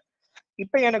டைரக்டரிக்கு வந்துட்டேன்.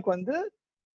 இப்போ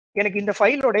எனக்கு இந்த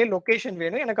ஃபைலோட லொகேஷன்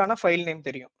வேணும். எனக்கு ஆனா ஃபைல் நேம்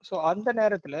தெரியும். சோ அந்த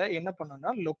நேரத்துல என்ன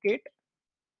பண்ணணும்னா locate,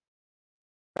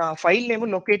 ஃபைல்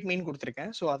நேமும் locate meன்னு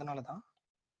கொடுத்துருக்கேன். சோ அதனால தான்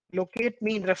locate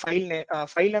meன்ற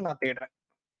ஃபைலை நான் தேடுறேன்.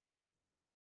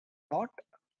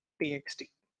 .txt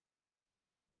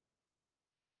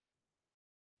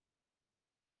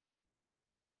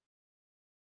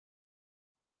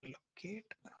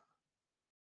locate.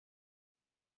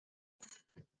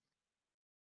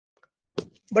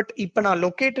 பட் இப்ப நான்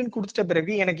லொகேட்னு கொடுத்த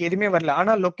பிறகு எனக்கு எதுவுமே வரல.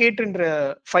 ஆனா லொகேட்ன்ற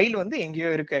ஃபைல் வந்து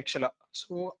எங்கேயோ இருக்கு ஆக்சுவலா.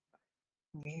 சோ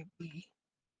மேபி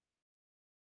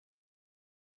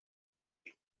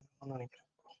நினைக்கிறேன்.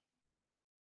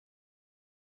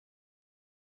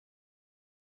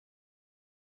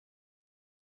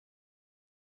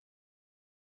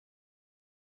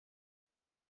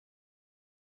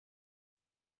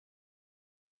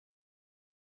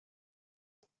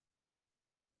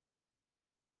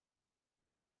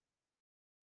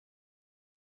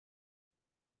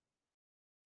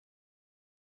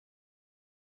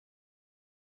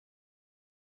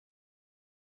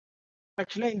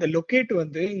 ஆக்சுவலா இந்த லொகேட்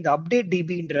வந்து இந்த அப்டேட்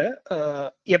டிபின்ற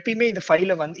எப்பயுமே இந்த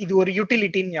ஃபைலை வந்து இது ஒரு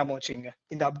யூட்டிலிட்டின்னு ஞாபகம் வச்சுங்க.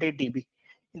 இந்த அப்டேட்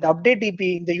டிபி,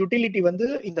 இந்த யூட்டிலிட்டி வந்து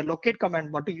இந்த லொகேட்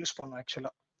கமாண்ட் மட்டும் யூஸ் பண்ணும்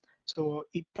ஆக்சுவலா. சோ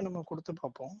இப்போ நம்ம கொடுத்து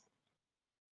பார்ப்போம்.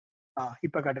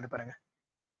 இப்ப காட்டுது பாருங்க.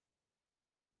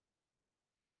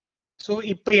 சோ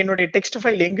இப்போ என்னுடைய டெக்ஸ்ட்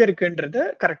ஃபைல் எங்க இருக்குன்றத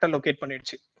கரெக்டா லொகேட்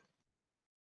பண்ணிடுச்சு.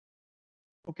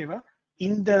 ஓகேவா?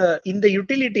 இந்த இந்த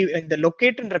யூட்டிலிட்டி, இந்த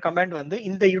லொகேட்ன்ற கமாண்ட் வந்து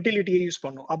இந்த யூட்டிலிட்டியை யூஸ்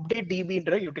பண்ணும், அப்டேட்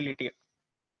டிபின்ற யூட்டிலிட்டியை.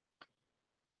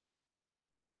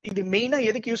 இது மெயினா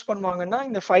எதுக்கு யூஸ் பண்ணுவாங்கன்னா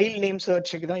இந்த ஃபைல் நேம்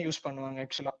சர்ச்சுக்கு தான் யூஸ் பண்ணுவாங்க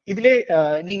ஆக்சுவலா. இதுல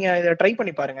நீங்க இதை ட்ரை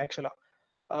பண்ணி பாருங்க ஆக்சுவலா.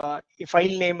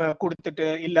 ஃபைல் நேம் கொடுத்துட்டு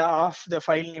இல்ல ஆஃப் த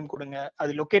ஃபைல் நேம் கொடுங்க,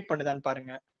 அது லொகேட் பண்ணுதான்னு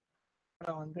பாருங்க.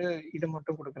 நான் வந்து இதை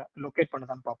மட்டும் கொடுக்குறேன், லொகேட்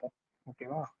பண்ணுதான்னு பார்ப்போம்.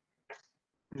 ஓகேவா?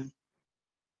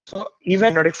 ஸோ ஈவன்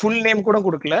என்னோட ஃபுல் நேம் கூட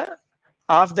கொடுக்கல,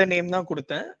 ஆஃப் த நேம் தான்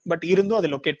கொடுத்தேன். பட் இருந்தும் அதை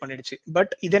லொக்கேட் பண்ணிடுச்சு.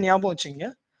 பட் இதை ஞாபகம் வச்சுங்க,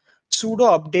 sudo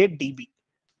update db.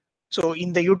 ஸோ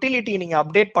இந்த யூட்டிலிட்டி நீங்க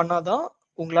அப்டேட் பண்ணாதான்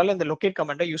உங்களால இந்த லொக்கேட்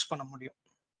கமாண்டை யூஸ் பண்ண முடியும்.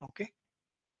 ஓகே,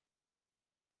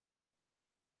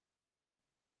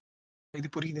 இது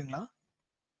புரியுதுங்களா?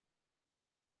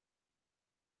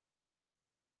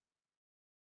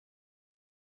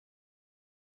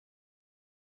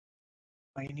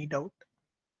 Any doubt?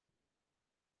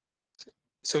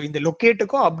 ஸோ இந்த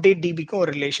லொக்கேட்டுக்கும் அப்டேட் டிபிக்கும்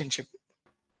ஒரு ரிலேஷன்ஷிப்.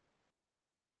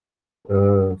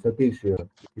 சதீஷ்,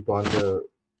 இப்போ அந்த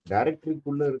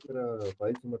டைரக்டரிக்குள்ள இருக்கிற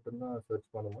ஃபைல்ஸ் மட்டும்தான் சர்ச்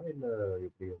பண்ணுமா இல்ல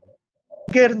எப்படி?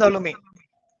 எங்க இருந்தாலுமே.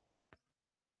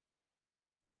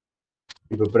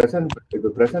 இப்போ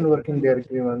பிரசன்ட் ஒர்க்கிங்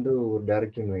டைரக்டரி வந்து ஒரு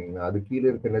டைரக்டரின்னு வைங்க, அது கீழே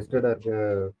இருக்க நெஸ்டடா இருக்க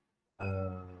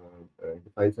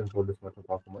ஃபைல்ஸ் அண்ட் ஃபோல்டர்ஸ் மட்டும்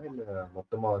பார்க்குமா இல்ல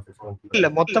மொத்தமா சிஸ்டம்? இல்ல,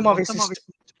 மொத்தமாவே.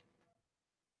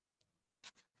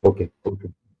 ஓகே ஓகே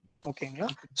ஓகேங்களா?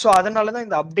 சோ அதனால தான்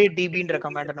இந்த அப்டேட் டிபின்ற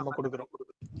கமாண்டை நம்ம கொடுக்கிறோம்.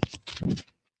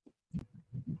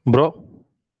 ப்ரோ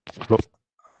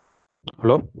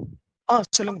ஹலோ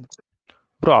சொல்லுங்க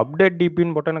ப்ரோ. அப்டேட்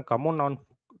டிபின்னு போட்டா எனக்கு கமாண்ட்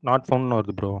நாட் ஃபவுண்ட்னு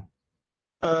வருது ப்ரோ.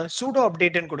 sudo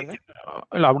updateன்னு கொடுங்க.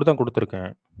 இல்ல அப்படிதான்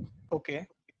கொடுத்துருக்கேன். ஓகே,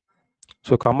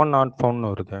 ஸோ கமாண்ட் நாட்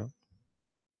ஃபவுண்ட்னு வருது.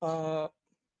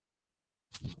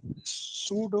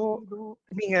 sudo,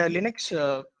 நீங்க லினக்ஸ்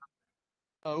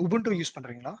உபுண்டு யூஸ்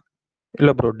பண்றீங்களா? இல்ல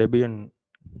ப்ரோ, டெபியன்.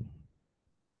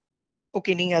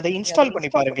 ஓகே, நீங்க அதை இன்ஸ்டால்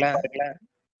பண்ணி பாருங்களேன்.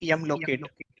 mlocate.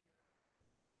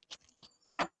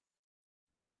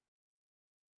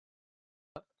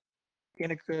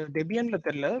 எனக்கு டெபியன்ல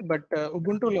தெரியல, பட்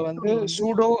உபுண்டுல வந்து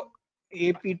sudo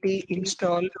apt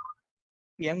install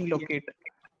mlocate.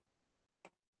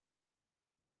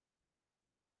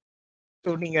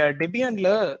 So நீங்க டெபியன்ல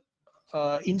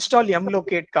இன்ஸ்டால்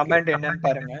mlocate கமாண்ட் என்னன்னு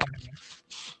பாருங்க.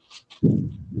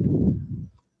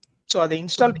 ஸோ அதை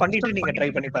இன்ஸ்டால் பண்ணிட்டு நீங்க ட்ரை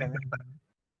பண்ணி பாருங்க.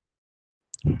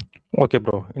 ஓகே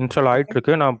ப்ரோ, இன்ஸ்டால் ஆயிட்டு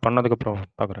இருக்கு. நான் பண்ணதுக்கு அப்புறம்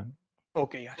பார்க்குறேன்.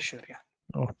 ஓகே, யா ஷூர், யா.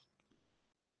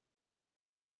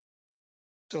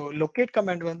 ஸோ லொக்கேட்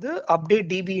கமாண்ட் வந்து அப்டேட்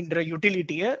டிபின்ற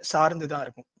யூட்டிலிட்டியை சார்ந்து தான்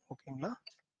இருக்கும். ஓகேங்களா?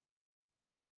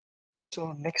 ஸோ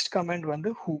நெக்ஸ்ட் கமாண்ட் வந்து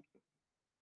ஹூ.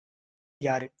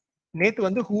 யாரு? நேத்து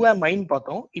வந்து ஹூ ஆம் ஐன்னு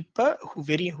பார்த்தோம். இப்போ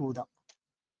வெரி ஹூ தான்.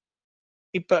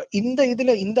 இப்ப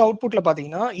இதுல இந்த அவுட்புட்ல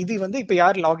பாத்தீங்கன்னா இது வந்து இப்ப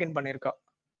யார் லாகின் பண்ணிருக்கா.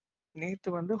 நேத்து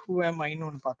வந்து ஹூ ஆம் ஐன்னு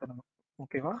ஒன்று பார்த்துருந்தோம்.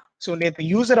 ஓகேவா? ஸோ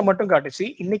நேத்து யூசரை மட்டும் காட்டுச்சு.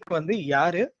 இன்னைக்கு வந்து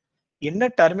யாரு என்ன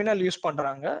டெர்மினல் யூஸ்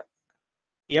பண்றாங்க,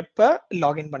 எப்ப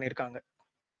லாகின் பண்ணிருக்காங்க.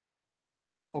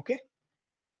 ஓகே,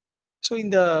 ஸோ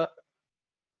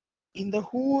இந்த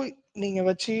ஹூ நீங்க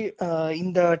வச்சு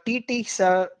இந்த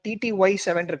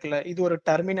TTY7 இருக்குல்ல, இது ஒரு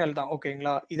டெர்மினல் தான்.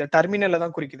 ஓகேங்களா? இத டெர்மினல்ல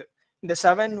தான் குறிக்குது. இந்த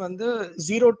 7 வந்து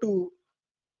 0 to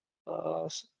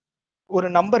ஒரு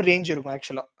நம்பர் ரேஞ்ச் இருக்கும்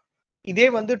ஆக்சுவலா. இதே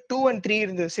வந்து 2 and 3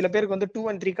 இருந்து சில பேருக்கு வந்து 2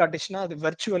 and 3 காட்டுச்சுன்னா அது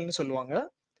வெர்ச்சுவல்னு சொல்லுவாங்க.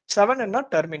 7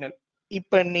 டெர்மினல்.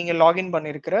 இப்ப நீங்க லாகின்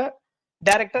பண்ணிருக்கிற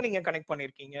டைரக்டா நீங்க கனெக்ட்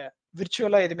பண்ணிருக்கீங்க,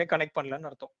 விர்ச்சுவலா எதுவுமே கனெக்ட் பண்ணலன்னு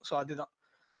அர்த்தம். ஸோ அதுதான்.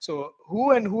 ஸோ ஹூ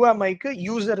அண்ட் ஹூ ஆம் ஐக்கு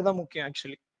யூசர் தான் முக்கியம்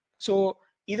ஆக்சுவலி. ஸோ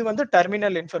இது வந்து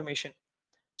டெர்மினல் இன்ஃபர்மேஷன்.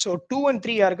 ஸோ 2 and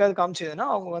 3 யாருக்காவது காமிச்சதுன்னா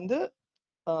அவங்க வந்து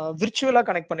விர்ச்சுவலா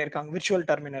கனெக்ட் பண்ணிருக்காங்க, விர்ச்சுவல்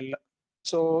டெர்மினல்ல.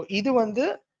 ஸோ இது வந்து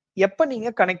எப்ப நீங்க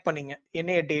கனெக்ட் பண்ணீங்க,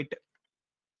 என்னைய டேட்,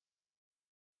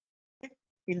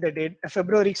 இந்த டேட்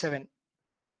February 7.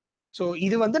 ஸோ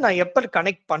இது வந்து நான் எப்ப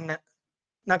கனெக்ட் பண்ணேன்,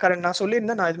 நான்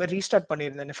சொல்லியிருந்தேன், நான் இது மாதிரி ரீஸ்டார்ட்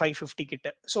பண்ணியிருந்தேன் 5:50 கிட்ட.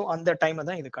 ஸோ அந்த டைமை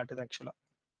தான் இது காட்டுது ஆக்சுவலா.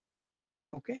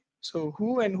 Okay, so who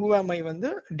and who ஆம் ஐ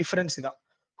வந்து டிஃபரன்ஸ் தான்.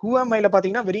 ஹூ ஆம் ஐல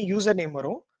பாத்தீங்கன்னா வெறும் யூசர் நேம்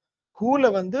வரும்.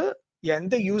 ஹூல வந்து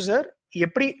எந்த யூசர்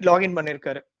எப்படி லாகின்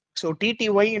பண்ணிருக்காரு. ஸோ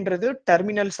TTYன்றது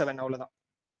டெர்மினல் 7, அவ்வளவுதான்.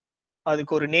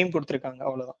 அதுக்கு ஒரு நேம் கொடுத்துருக்காங்க,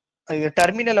 அவ்வளவுதான். இது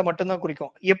டெர்மினலை மட்டும்தான்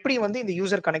குறிக்கும். எப்படி வந்து இந்த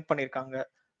யூசர் கனெக்ட் பண்ணிருக்காங்க,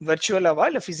 வெர்ச்சுவலாவா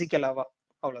இல்ல பிசிக்கலாவா,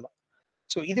 அவ்வளவுதான்.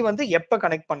 ஸோ இது வந்து எப்ப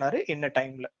கனெக்ட் பண்ணாரு, என்ன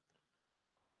டைம்ல.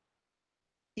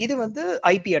 இது வந்து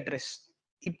ஐபி அட்ரஸ்.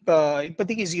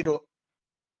 இப்போதைக்கு 0.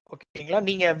 ஓகேங்களா?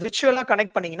 நீங்க விர்ச்சுவலா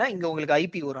கனெக்ட் பண்ணீங்கன்னா இங்க உங்களுக்கு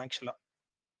ஐபி வரும் ஆக்சுவலா.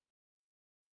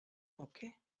 ஓகே,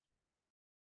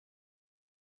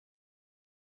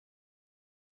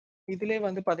 இதுல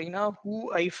வந்து பாத்தீங்கன்னா who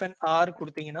 -r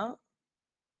கொடுத்தீங்கன்னா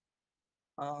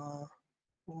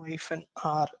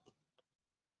 -r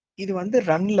இது வந்து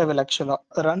ரன் லெவல். ஆக்சுவலா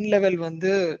ரன் லெவல்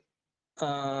வந்து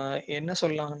என்ன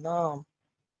சொல்லலாம்னா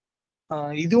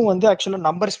இதுவும் வந்து ஆக்சுவலா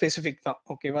நம்பர் ஸ்பெசிபிக் தான்.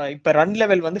 ஓகேவா? இப்ப ரன்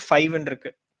லெவல் வந்து 5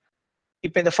 இருக்கு.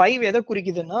 இப்ப இந்த 5 எதை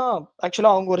குறிக்குதுன்னா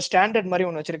ஆக்சுவலா அவங்க ஒரு ஸ்டாண்டர்ட் மாதிரி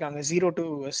ஒன்று வச்சிருக்காங்க, 0 to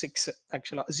 6.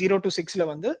 ஆக்சுவலா 0 to 6ல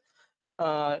வந்து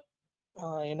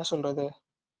என்ன சொல்றது,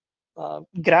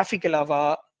 கிராஃபிக்கலாவா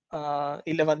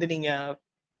இல்ல வந்து நீங்க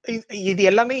இது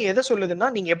எல்லாமே எதை சொல்லுதுன்னா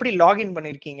நீங்க எப்படி லாகின்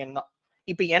பண்ணிருக்கீங்கன்னா.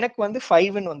 இப்போ எனக்கு வந்து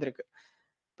 5ன்னு வந்திருக்கு.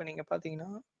 இப்போ நீங்க பாத்தீங்கன்னா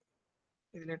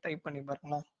இதுல டைப் பண்ணி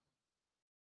பாருங்களா,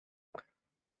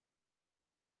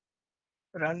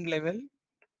 ரன் லெவல்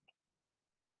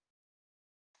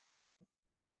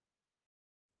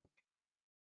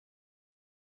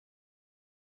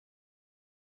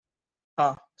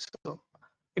ஸோ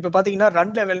இப்போ பாத்தீங்கன்னா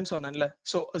ரன் லெவல்னு சொன்னேன்ல,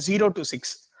 ஸோ 0 to 6.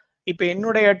 இப்போ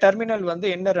என்னுடைய டெர்மினல் வந்து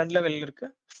என்ன ரன் லெவல் இருக்கு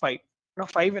 5.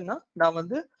 நான் 5ன்னா நான்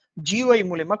வந்து GUI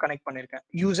மூலமா கனெக்ட் பண்ணிருக்கேன்,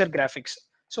 யூசர் கிராஃபிக்ஸ்.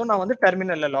 ஸோ நான் வந்து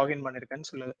டெர்மினல்ல லாகின் பண்ணிருக்கேன்னு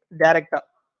சொல்லுது டைரக்டா,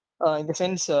 இந்த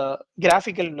சென்ஸ்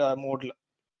கிராஃபிக்கல் மோட்ல.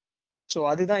 ஸோ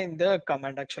அதுதான் இந்த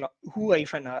கமாண்ட் ஆக்சுவலா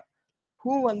who-r.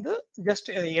 who வந்து ஜஸ்ட்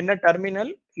என்ன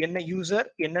டெர்மினல், என்ன யூசர்,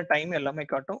 என்ன டைம் எல்லாமே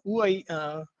காட்டும்.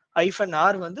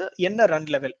 who-r வந்து என்ன ரன்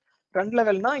லெவல். ரன்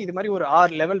லெவல்னா இது மாதிரி ஒரு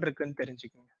 6 லெவல் இருக்குன்னு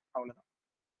தெரிஞ்சுக்கோங்க, அவ்வளவுதான்.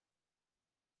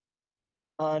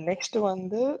 நெக்ஸ்ட்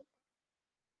வந்து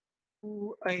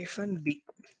who-b.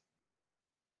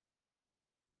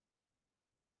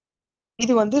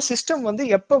 இது வந்து சிஸ்டம் வந்து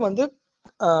எப்ப வந்து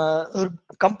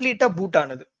கம்ப்ளீட்டா பூட்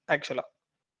ஆனது ஆக்சுவலா,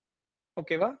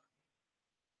 ஓகேவா.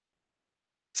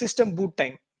 System boot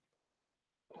time.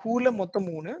 ஹூல மொத்தம்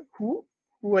 3,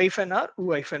 who-r,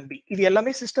 who-b. இது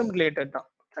எல்லாமே சிஸ்டம் ரிலேட்டட் தான்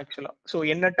ஆக்சுவலா. ஸோ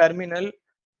என்ன டெர்மினல்,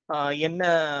 என்ன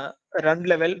ரன்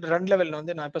லெவல்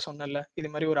வந்து நான் இப்ப சொன்னேன்ல, இது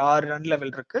மாதிரி ஒரு 6 ரன்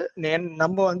லெவல் இருக்கு.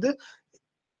 நம்ம வந்து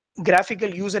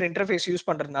கிராஃபிக்கல் யூசர் இன்டர்ஃபேஸ் யூஸ்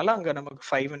பண்றதுனால அங்க நமக்கு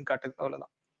 5ன்னு காட்டுது,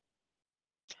 அவ்வளவுதான்.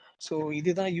 ஸோ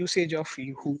இதுதான் usage of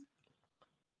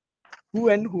who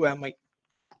and who am I,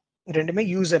 ரெண்டுமே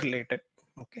user related.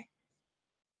 Okay,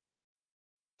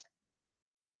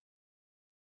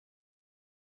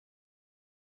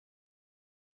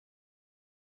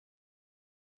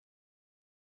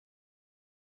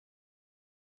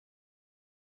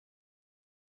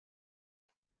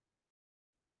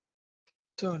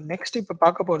 so next இப்ப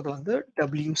பார்க்க போறது வந்து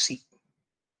WC.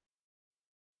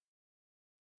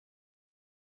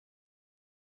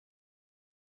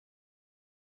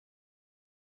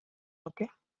 ஓகே,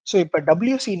 ஸோ இப்ப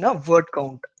WCனா வேர்ட்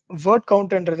கவுண்ட். வேர்ட்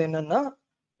கவுண்ட்ன்றது என்னன்னா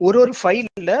ஒரு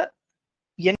ஃபைல்ல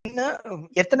என்ன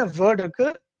எத்தனை வேர்ட் இருக்கு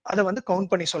அதை வந்து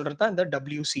கவுண்ட் பண்ணி சொல்றது தான் இந்த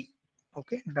WC.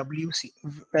 ஓகே, WC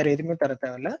வேற எதுவுமே தர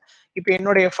தேவையில்ல. இப்போ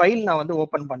என்னுடைய ஃபைல் நான் வந்து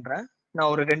ஓபன் பண்றேன்.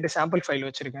 நான் ஒரு 2 சாம்பிள் ஃபைல்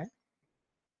வச்சிருக்கேன்.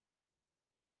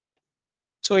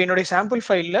 ஸோ என்னுடைய சாம்பிள்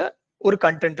ஃபைல்ல ஒரு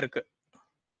கண்டென்ட் இருக்கு.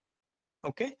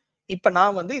 ஓகே, இப்போ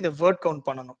நான் வந்து இதை வேர்ட் கவுண்ட்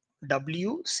பண்ணணும்.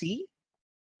 WC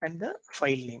and the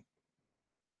file name.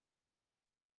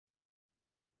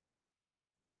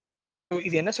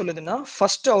 இது என்ன சொல்லுதுன்னா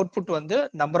ஃபர்ஸ்ட் அவுட்புட் வந்து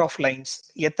நம்பர் ஆஃப் லைன்ஸ்,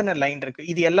 எத்தனை லைன் இருக்கு.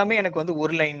 இது எல்லாமே எனக்கு வந்து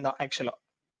ஒரு லைன் தான் ஆக்சுவலா.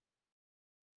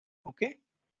 ஓகே,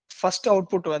 ஃபர்ஸ்ட்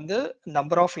அவுட்புட் வந்து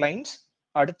நம்பர் ஆஃப் லைன்ஸ்,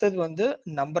 அடுத்தது வந்து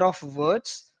நம்பர் ஆஃப்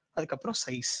வேர்ட்ஸ், அதுக்கப்புறம்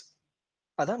சைஸ்,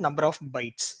 அதான் number of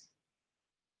bytes.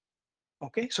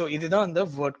 Okay, so இதுதான் அந்த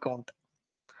வேர்ட் கவுண்ட்.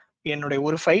 என்னுடைய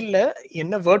ஒரு ஃபைல்ல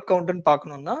என்ன வேர்ட் கவுண்ட்னு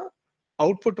பார்க்கணும்னா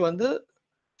அவுட்புட் வந்து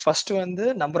ஃபர்ஸ்ட் வந்து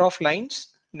நம்பர் ஆஃப் லைன்ஸ்,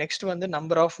 நெக்ஸ்ட் வந்து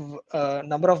நம்பர்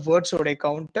ஆஃப் வேர்ட்ஸ் உடைய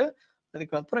கவுண்ட்,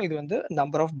 அதுக்கப்புறம் இது வந்து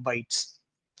நம்பர் ஆஃப் பைட்ஸ்.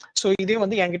 ஸோ இதே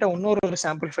வந்து என்கிட்ட இன்னொரு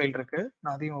சாம்பிள் ஃபைல் இருக்கு,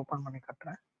 நான் அதையும் ஓபன் பண்ணி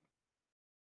காட்டுறேன்.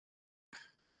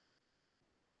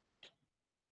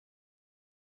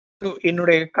 ஸோ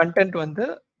என்னுடைய கண்டென்ட் வந்து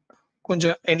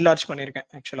கொஞ்சம் என்லார்ஜ் பண்ணியிருக்கேன்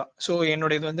ஆக்சுவலா. ஸோ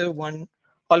என்னோட இது வந்து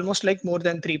ஆல்மோஸ்ட் லைக் மோர்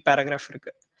தேன் 3 பேராகிராஃப்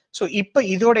இருக்கு. ஸோ இப்போ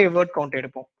இதோடைய வேர்ட் கவுண்ட்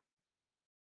எடுப்போம்.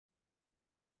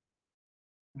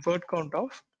 Word count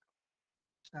of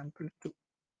sample 2.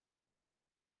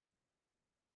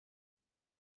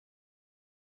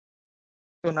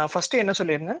 So நான் ஃபர்ஸ்ட் என்ன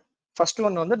சொல்லியிருந்தேன், ஃபர்ஸ்ட்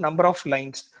ஒன் வந்து number of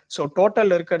lines. So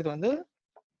total இருக்கிறது வந்து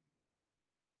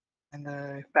இந்த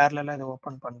பேரலா இதை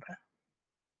ஓபன் பண்றேன்.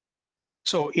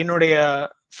 ஸோ என்னுடைய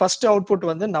ஃபர்ஸ்ட் அவுட்புட்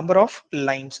வந்து number of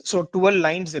lines. So 12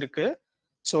 lines இருக்கு.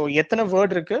 ஸோ எத்தனை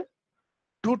வேர்ட் இருக்கு,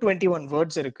 221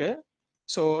 வேர்ட்ஸ் இருக்கு.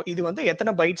 ஸோ இது வந்து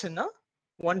எத்தனை பைட்ஸ்னா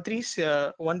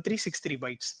 1363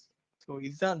 பைட்ஸ். ஸோ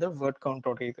இதுதான் அந்த வேர்ட்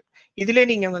கவுண்டோட இது. இதுல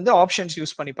நீங்க வந்து ஆப்ஷன்ஸ்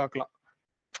யூஸ் பண்ணி பார்க்கலாம்.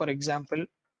 ஃபார் எக்ஸாம்பிள்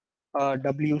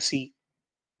WC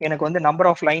எனக்கு வந்து நம்பர்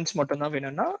ஆஃப் லைன்ஸ் மட்டும் தான்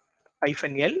வேணும்னா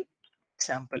 -L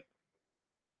சாம்பிள்.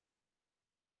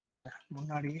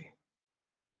 முன்னாடி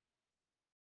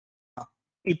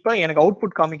இப்போ எனக்கு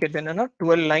அவுட்புட் காமிக்கிறது என்னன்னா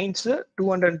 12 லைன்ஸ்,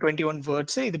 221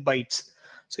 வேர்ட்ஸ், இது பைட்ஸ்.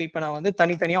 ஸோ இப்போ நான் வந்து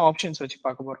தனித்தனியா ஆப்ஷன்ஸ் வச்சு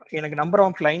பார்க்க போறேன். எனக்கு நம்பர்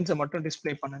ஆஃப் லைன்ஸை மட்டும்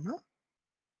டிஸ்பிளே பண்ணுன்னா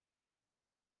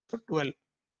 12.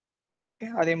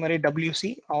 அதே மாதிரி WC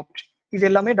ஆப்ஷன், இது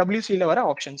எல்லாமே WCல வர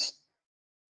ஆப்ஷன்ஸ்.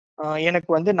 எனக்கு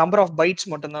வந்து நம்பர் ஆஃப் பைட்ஸ்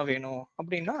மட்டும் தான் வேணும்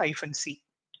அப்படின்னா -C.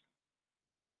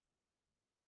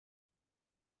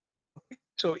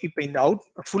 ஸோ இப்போ இந்த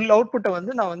ஃபுல் அவுட்புட்டை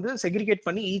வந்து நான் வந்து செக்ரிகேட்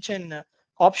பண்ணி ஈச் அண்ட்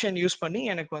ஆப்ஷன் யூஸ் பண்ணி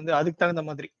எனக்கு வந்து அதுக்கு தகுந்த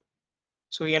மாதிரி.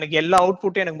 ஸோ எனக்கு எல்லா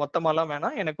அவுட்புட்டும் எனக்கு மொத்தமாலாம்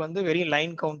வேணாம், எனக்கு வந்து வெறும்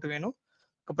லைன் கவுண்ட் வேணும்.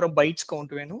 அப்புறம் பைட்ஸ்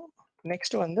கவுண்ட் வேணும்.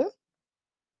 நெக்ஸ்ட் வந்து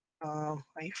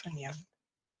 -m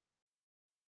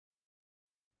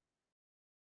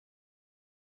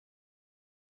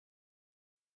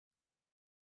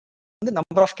வந்து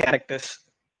நம்பர் ஆஃப் கேரக்டர்ஸ்.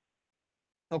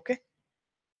 ஓகே,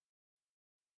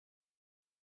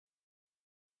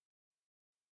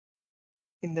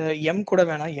 இந்த எம் கூட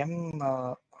வேணாம். எம்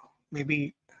மேபி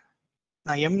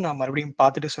நான் மறுபடியும்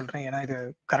பார்த்துட்டு சொல்றேன், ஏன்னா இது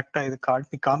கரெக்டா இது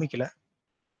காமிக்கல.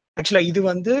 ஆக்சுவலா இது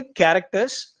வந்து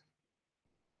கேரக்டர்ஸ்,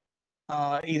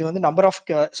 இது வந்து number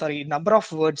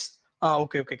of words.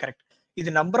 Okay correct. இது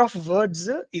நம்பர் ஆஃப் வேர்ட்ஸ்,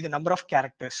 இது number of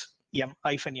characters.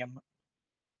 -m.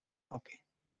 Okay,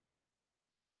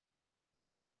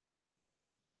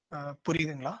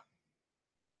 புரியுதுங்களா?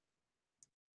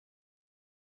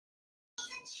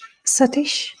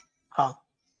 சதீஷ், ஆ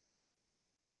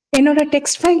என்னோட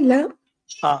டெக்ஸ்ட் ஃபைல்ல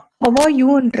how are you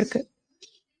இருக்கு.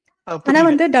 ஆனா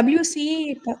வந்து WC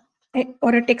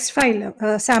ஒரு text file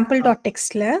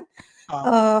sample.txtல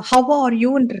how are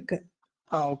you இருக்கு.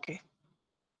 ஓகே,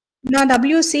 நான்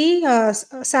WC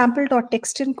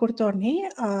sample.txt ன்னு கொடுத்த உடனே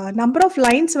நம்பர் ஆஃப்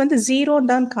லைன்ஸ் வந்து 0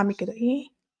 தான் காமிக்குது.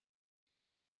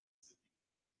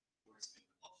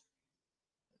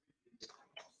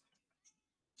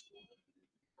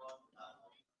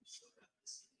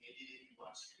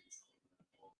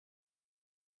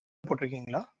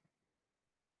 போட்டிருக்கீங்களா?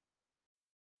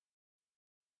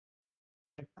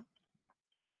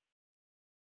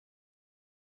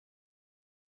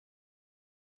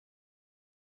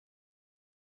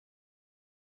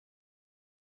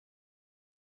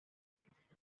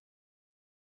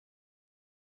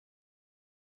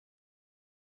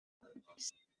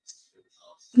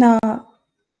 நான்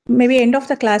மேபி எண்ட் ஆஃப்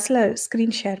த கிளாஸ்ல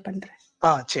ஸ்கிரீன் ஷேர் பண்றேன்.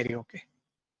 சரி, ஓகே.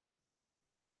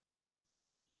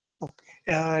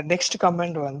 நெக்ஸ்ட்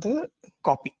கமெண்ட் வந்து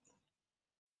copy.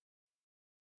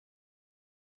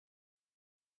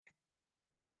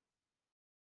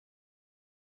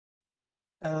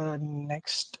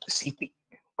 Next CP.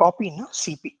 காப்பின்னா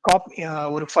CP, copy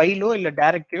ஒரு ஃபைலோ இல்ல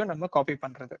டைரக்டரியோ நம்ம காப்பி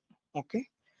பண்றது. ஓகே,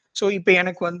 ஸோ இப்போ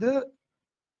எனக்கு வந்து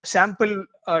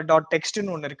sample.txt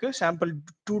ஒன்று இருக்கு,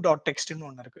 sample2.txt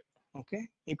ஒன்று இருக்கு. ஓகே,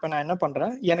 இப்போ நான் என்ன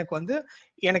பண்றேன்,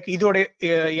 எனக்கு இதோட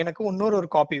எனக்கு இன்னொரு ஒரு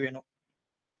காப்பி வேணும்.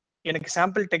 எனக்கு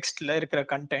சாம்பிள் டெக்ஸ்ட்ல இருக்கிற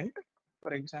கண்டென்ட்,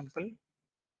 ஃபார் எக்ஸாம்பிள்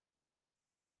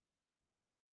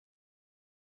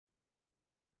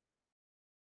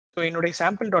ஸோ என்னுடைய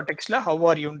sample.txtல how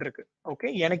are you இருக்கு. ஓகே,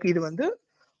 எனக்கு இது வந்து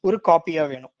ஒரு காப்பியா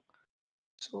வேணும்.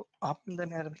 ஸோ அந்த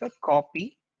நேரத்தில் copy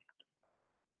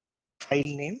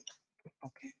file name,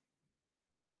 okay,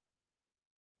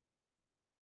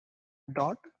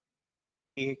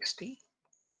 .txt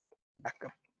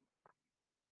backup.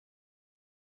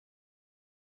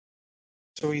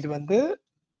 So இது வந்து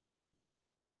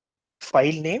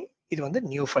ஃபைல் நேம், இது வந்து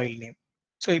நியூ ஃபைல் நேம்.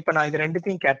 ஸோ இப்போ நான் இது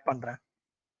ரெண்டுத்தையும் கேட் பண்றேன்.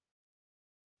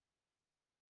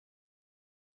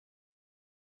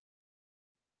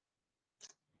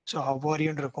 ஸோ how are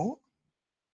you இருக்கும்,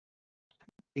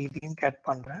 இதையும் கேட்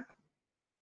பண்றேன்.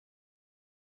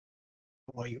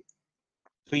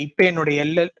 ஸோ இப்போ என்னுடைய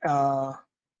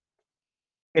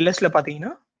எல்எஸ்ல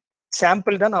பாத்தீங்கன்னா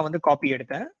சாம்பிள் தான் நான் வந்து காப்பி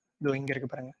எடுத்தேன். இதோ இங்க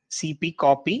இருக்கு பாருங்க, சிபி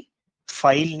காப்பி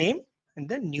ஃபைல் நேம்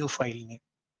இந்த new file name.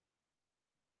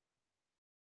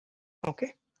 Okay,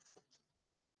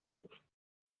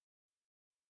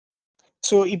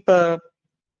 so இப்போ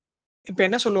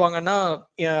என்ன சொல்லுவாங்கன்னா,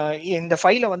 இந்த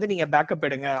ஃபைலை வந்து நீங்க பேக்கப்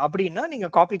எடுங்க அப்படின்னா நீங்க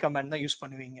காப்பி கமாண்ட் தான் யூஸ்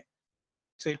பண்ணுவீங்க.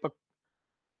 ஸோ இப்போ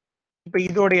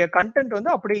இதோடைய கண்டென்ட்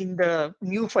வந்து அப்படியே இந்த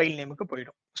நியூ ஃபைல் நேமுக்கு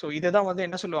போயிடும். ஸோ இதை தான் வந்து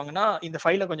என்ன சொல்லுவாங்கன்னா, இந்த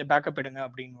ஃபைலை கொஞ்சம் பேக்கப் எடுங்க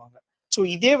அப்படின்வாங்க. ஸோ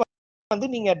இதே வந்து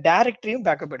நீங்க டைரக்டரியும்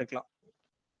பேக்கப் எடுக்கலாம்.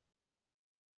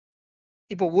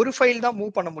 இப்போ ஒரு ஃபைல் தான்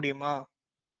மூவ் பண்ண முடியுமா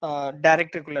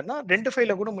டைரக்டரிக்குள்ளனா, 2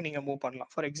 ஃபைல கூட நீங்க மூவ்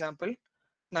பண்ணலாம். ஃபார் எக்ஸாம்பிள்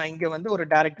நான் இங்க வந்து ஒரு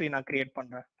டைரக்டரி நான் கிரியேட்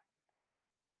பண்றேன்.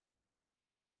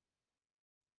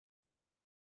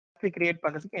 கிரியேட்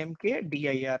பண்றதுக்கு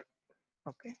mkdir.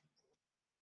 ஓகே,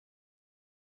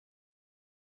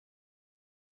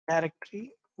 டைரக்டரி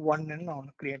 1 நான்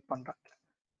ஒன்று கிரியேட் பண்றேன்.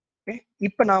 ஓகே,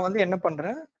 இப்போ நான் வந்து என்ன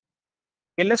பண்றேன்,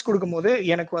 எல்எஸ் கொடுக்கும்போது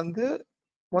எனக்கு வந்து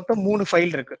மொத்தம் 3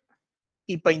 ஃபைல் இருக்கு.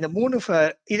 இப்போ இந்த 3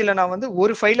 இதுல நான் வந்து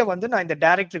ஒரு ஃபைலை வந்து நான் இந்த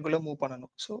டைரக்டரிக்குள்ள மூவ்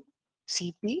பண்ணணும். ஸோ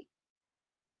சிபி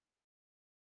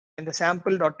இந்த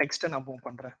sample.txt நான் மூவ்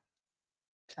பண்றேன்.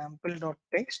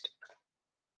 sample.txt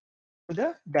டு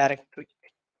டைரக்டரி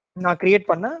நான் கிரியேட்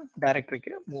பண்ண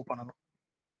டைரக்டரிக்கு மூவ் பண்ணணும்.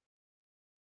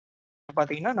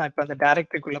 பாத்தீங்கன்னா நான் இப்ப அந்த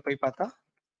டைரக்டரிக்குள்ள போய் பார்த்தா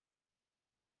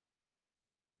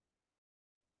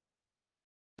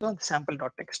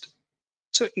sample.txt.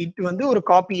 ஸோ இது வந்து ஒரு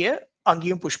காப்பியை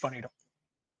அங்கேயும் புஷ் பண்ணிடும்.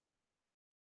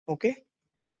 ஓகே,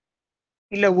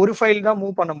 இல்ல ஒரு ஃபைல் தான்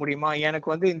மூவ் பண்ண முடியுமா, எனக்கு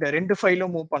வந்து இந்த 2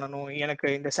 ஃபைலும் மூவ் பண்ணணும், எனக்கு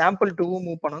இந்த சாம்பிள் 2வும்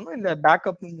மூவ் பண்ணணும், இந்த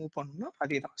பேக்கப்பும் மூவ் பண்ணணும்னா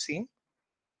அதேதான் சேம்.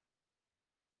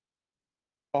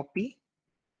 காப்பி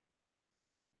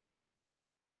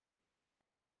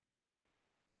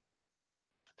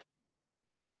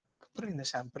அப்புறம் இந்த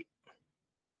சாம்பிள்.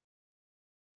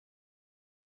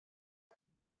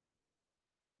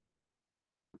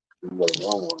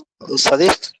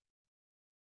 சதீஷ்,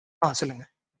 சொல்லுங்க.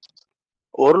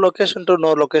 ஒரு லொகேஷன் டு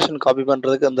இன்னொரு லொகேஷன் காப்பி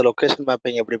பண்றதுக்கு அந்த லொகேஷன்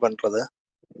மேப்பிங் எப்படி பண்றது?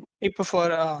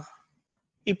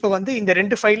 இப்போ வந்து இந்த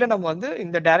 2 ஃபைல நம்ம வந்து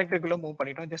இந்த டைரக்டரிக்குள்ள மூவ்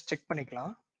பண்ணிட்டோம். ஜஸ்ட் செக்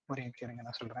பண்ணிக்கலாம். ஒரே நிமிஷம் இருங்க,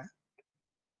 நான் சொல்றேன்.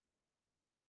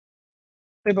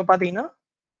 இப்போ பாத்தீங்கன்னா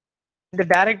இந்த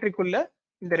டைரக்டரிக்குள்ள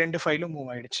இந்த 2 ஃபைலும்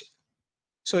மூவ் ஆயிடுச்சு.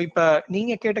 ஸோ இப்போ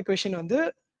நீங்க கேட்ட கொஸ்டின் வந்து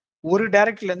ஒரு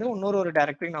டைரக்டரில இருந்து இன்னொரு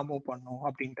டைரக்டரி நான் மூவ் பண்ணணும்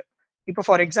அப்படின்ட்டு. இப்போ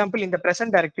ஃபார் எக்ஸாம்பிள் இந்த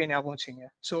ப்ரெசென்ட் டைரக்டரி ஞாபகம் வச்சுங்க.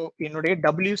 ஸோ என்னுடைய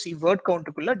WC வேர்ட்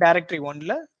கவுண்ட்டுக்குள்ள டைரக்டரி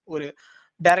 1ல ஒரு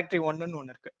டைரக்டரி 1ன்னு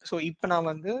ஒன்று இருக்கு. ஸோ இப்போ நான்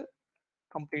வந்து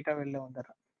கம்ப்ளீட்டா வெளில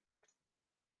வந்துடுறேன்.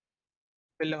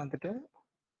 வெளில வந்துட்டு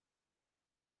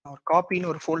நான் ஒரு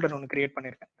காப்பின்னு ஒரு ஃபோல்டர் ஒன்று கிரியேட்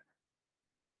பண்ணியிருக்கேன்.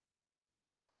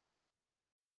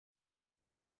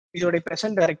 இதோடைய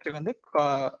ப்ரெசென்ட் டைரக்டரி வந்து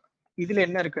இதுல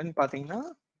என்ன இருக்குன்னு பாத்தீங்கன்னா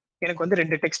எனக்கு வந்து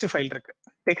 2 டெக்ஸ்ட் ஃபைல் இருக்கு,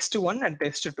 text1 அண்ட்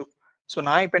text2. ஸோ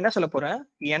நான் இப்போ என்ன சொல்ல போறேன்,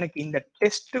 எனக்கு இந்த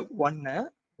text1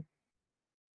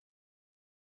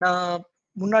 நான்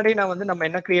முன்னாடியே நான் வந்து நம்ம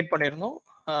என்ன கிரியேட் பண்ணியிருந்தோம்,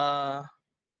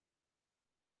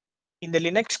 இந்த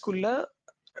லினக்ஸ்குள்ள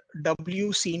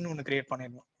WCன்னு ஒன்று கிரியேட்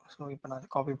பண்ணியிருந்தோம். ஸோ இப்போ நான் அதை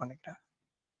காப்பி பண்ணிக்கிட்டேன்.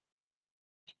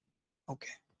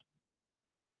 Okay,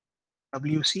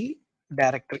 WC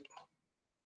directory.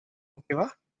 ஓகேவா?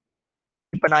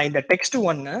 இப்போ நான் இந்த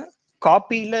text1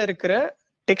 காப்பியில இருக்கிற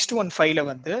text1 ஃபைலை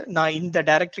வந்து நான் இந்த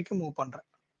டைரக்டரிக்கு மூவ் பண்றேன்.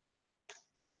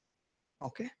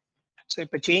 ஓகே, ஸோ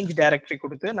இப்போ சேஞ்ச் டைரக்டரி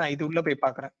கொடுத்து நான் இது உள்ள போய்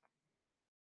பார்க்குறேன்.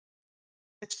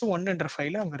 text1ன்ற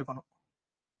ஃபைல் அங்கே இருக்கணும்,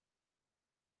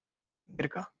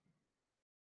 இருக்கா?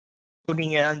 ஸோ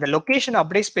நீங்க அந்த லொகேஷன்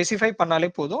அப்படியே ஸ்பெசிஃபை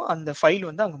பண்ணாலே போதும், அந்த ஃபைல்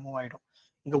வந்து அங்கே மூவ் ஆயிடும்.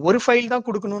 இங்க ஒரு ஃபைல் தான்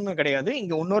கொடுக்கணும்னு கிடையாது,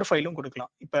 இங்க இன்னொரு ஃபைலும்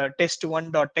கொடுக்கலாம். இப்போ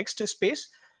test1.txt ஸ்பேஸ்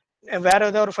வேற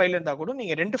ஏதாவது ஒரு ஃபைல் இருந்தா கூட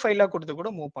நீங்க 2 ஃபைலா கொடுத்து கூட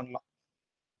மூவ் பண்ணலாம்.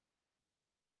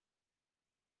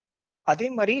 அதே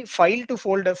மாதிரி file to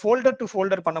folder, folder to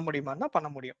folder பண்ண முடியுமான்னா பண்ண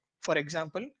முடியும். ஃபார்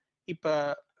எக்ஸாம்பிள் இப்போ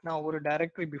நான் ஒரு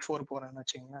டைரக்டரி பிஃபோர் போறேன்னு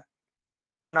வச்சுக்கோங்க,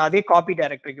 நான் அதே காப்பி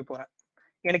டைரக்டரிக்கு போறேன்.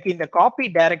 எனக்கு இந்த காப்பி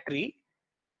டைரக்டரி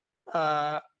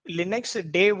லினக்ஸ்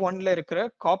டே 1ல இருக்கிற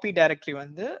காப்பி டைரக்டரி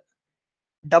வந்து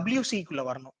WCக்குள்ள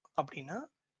வரணும் அப்படின்னா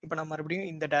இப்போ நான்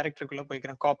மறுபடியும் இந்த டைரக்டரிக்குள்ள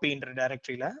போய்க்கிறேன், காப்பின்ற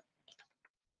டைரக்டரியில.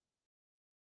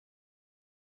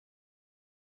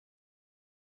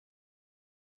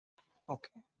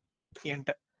 Okay,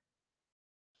 enter.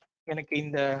 எனக்கு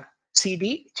இந்த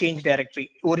சிடி சேஞ்ச் டைரக்டரி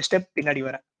ஒரு ஸ்டெப் பின்னாடி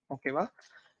வரேன். ஓகேவா?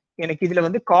 எனக்கு இதுல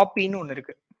வந்து காப்பின்னு ஒன்று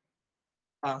இருக்கு,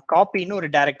 காப்பின்னு ஒரு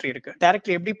டைரக்டரி இருக்கு.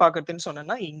 டைரக்டரி எப்படி பார்க்கறதுன்னு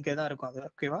சொன்னேன்னா இங்கே தான் இருக்கும் அது.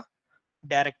 ஓகேவா?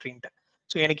 டைரக்டரின்ட்டு.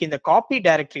 ஸோ எனக்கு இந்த காப்பி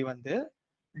டைரக்டரி வந்து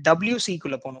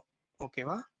WCக்குள்ள போகணும்.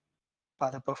 ஓகேவா? இப்போ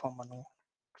அதை பெர்ஃபார்ம் பண்ணுவோம்.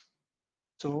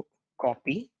 ஸோ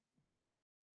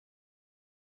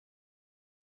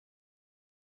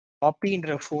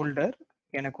காப்பின்ற ஃபோல்டர்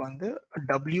எனக்கு வந்து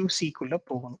WCக்குள்ள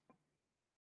போகணும்.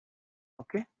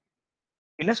 ஓகே,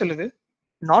 என்ன சொல்லுது?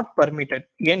 Not permitted.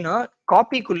 ஏன்னா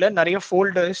காப்பிக்குள்ள நிறைய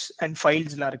ஃபோல்டர்ஸ் அண்ட்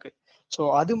ஃபைல்ஸ்லாம் இருக்கு. ஸோ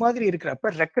அது மாதிரி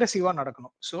இருக்கிறப்ப ரெக்ரெசிவா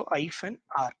நடக்கணும். ஸோ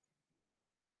 -R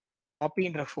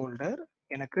காப்பின்ற ஃபோல்டர்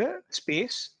எனக்கு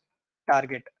ஸ்பேஸ்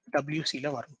டார்கெட்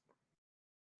WCல வரணும்.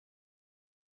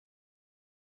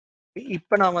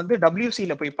 இப்போ நான் வந்து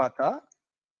WCல போய் பார்த்தா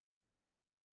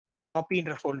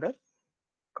காப்பின்ற ஃபோல்டர்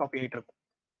காப்பி ஆயிட்டு இருக்கும்.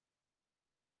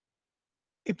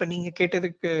 இப்போ நீங்க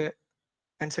கேட்டதுக்கு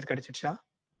ஆன்சர் கிடைச்சிடுச்சா?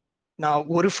 நான்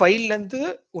ஒரு ஃபைல்ல இருந்து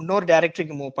இன்னொரு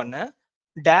டைரக்டரிக்கு மூவ் பண்ணேன்.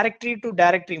 டைரக்டரி டு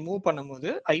டைரக்டரி மூவ் பண்ணும்போது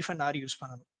 -R யூஸ்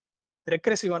பண்ணணும்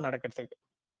ரெக்ரெசிவா நடக்கிறதுக்கு.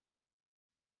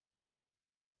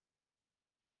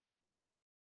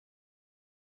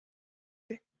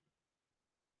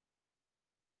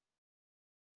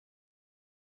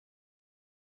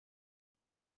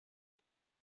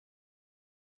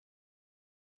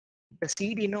 இப்போ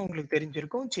சிடின்னு உங்களுக்கு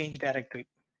தெரிஞ்சிருக்கும், சேஞ்ச் டைரக்டரி.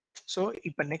 ஸோ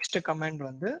இப்போ நெக்ஸ்ட் கமாண்ட்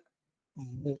வந்து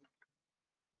மூவ்.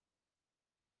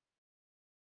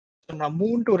 நான்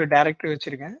மூவ்ன்ட்டு ஒரு டைரக்டரி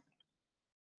வச்சிருக்கேன்.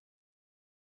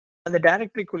 அந்த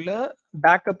டைரக்டரிக்குள்ள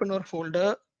பேக்கப்னு ஒரு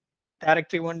ஃபோல்டர்,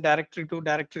 டைரக்டரி 1, டைரக்டரி 2,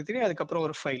 டைரக்டரி 3, அதுக்கப்புறம்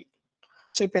ஒரு ஃபைல்.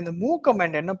 ஸோ இப்போ இந்த மூவ்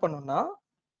கமாண்ட் என்ன பண்ணும்னா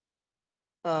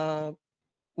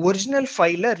ஒரிஜினல்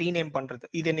ஃபைலை ரீநேம் பண்றது.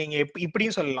 இதை நீங்க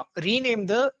இப்படியும் சொல்லலாம், ரீநேம்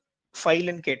த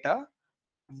ஃபைல்னு கேட்டா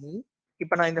மூவ்.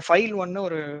 இப்போ நான் இந்த ஃபைல்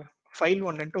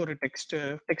ஒன்னுட்டு ஒரு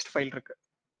டெக்ஸ்ட் ஃபைல் இருக்கு.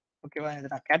 ஓகேவா? இதை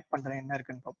நான் கேட் பண்றேன், என்ன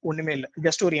இருக்குன்னு பார்ப்போம். ஒண்ணுமே இல்லை,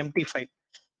 ஜஸ்ட் ஒரு எம்டி ஃபைல்.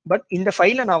 பட் இந்த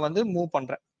ஃபைலை நான் வந்து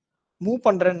மூவ்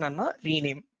பண்றேன்னா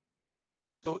ரீநேம்.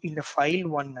 ஸோ இந்த ஃபைல்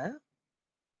 1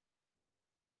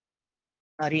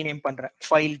 நான் ரீநேம் பண்றேன்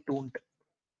ஃபைல் 2.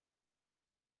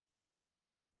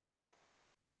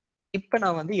 இப்போ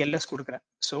நான் வந்து எல்எஸ் கொடுக்குறேன்.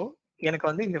 ஸோ எனக்கு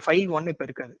வந்து இந்த ஃபைல் 1 இப்போ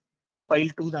இருக்காது,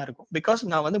 ஃபைல் 2 தான் இருக்கும். பிகாஸ்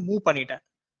நான் வந்து மூவ் பண்ணிட்டேன்.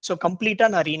 ஸோ கம்ப்ளீட்டா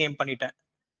நான் ரீநேம் பண்ணிட்டேன்.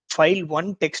 ஃபைல் 1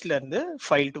 டெக்ஸ்ட்ல இருந்து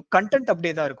ஃபைல் 2 கண்டென்ட்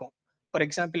அப்படியே தான் இருக்கும். ஃபார்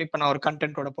எக்ஸாம்பிள் இப்போ நான் ஒரு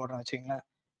கண்டென்ட்டோட போடுறேன் வச்சுங்களேன்.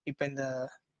 இப்போ இந்த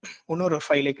இன்னொரு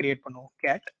ஃபைலை கிரியேட் பண்ணுவோம்,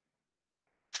 cat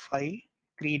file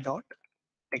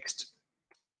 3.text.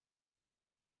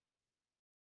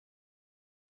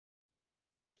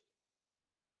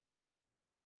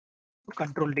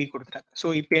 Control D கொடுத்துட்டேன். ஸோ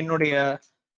இப்போ என்னுடைய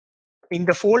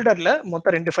இந்த ஃபோல்டர்ல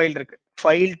மொத்தம் 2 ஃபைல் இருக்கு,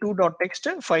 ஃபைல் 2.text,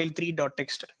 ஃபைல்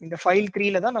 3.text. இந்த ஃபைல்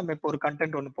 3ல தான் நம்ம இப்போ ஒரு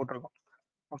கண்டென்ட் ஒன்று போட்டிருக்கோம்.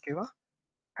 ஓகேவா,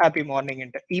 ஹாப்பி மார்னிங்.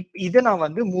 இதை நான்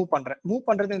வந்து மூவ்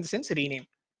பண்றது இந்த சென்ஸ் ரீநேம்.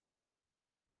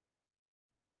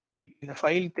 இந்த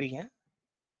ஃபைல் 3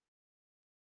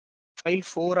 ஃபைல்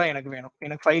 4 எனக்கு வேணும்,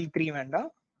 எனக்கு ஃபைல் 3 வேண்டாம்,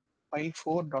 ஃபைல்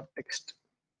 4.text.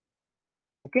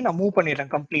 ஓகே, நான் மூவ்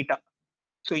பண்ணிடுறேன் கம்ப்ளீட்டா.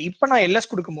 ஸோ இப்போ நான்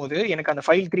எல்எஸ் கொடுக்கும்போது எனக்கு அந்த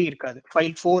ஃபைல் 3 இருக்காது,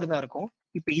 ஃபைல் 4 தான் இருக்கும்.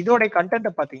 இப்போ இதோட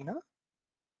கண்டென்ட்டை பார்த்தீங்கன்னா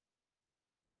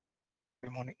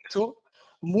ஸோ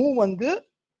மூவ் வந்து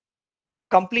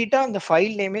கம்ப்ளீட்டா அந்த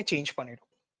ஃபைல் நேமே சேஞ்ச் பண்ணிடும்.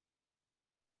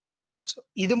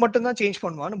 இது மட்டும் தான் சேஞ்ச்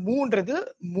பண்ணுவான். மூவ்ன்றது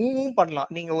மூவும்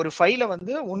பண்ணலாம். நீங்க ஒரு ஃபைலை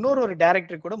வந்து இன்னொரு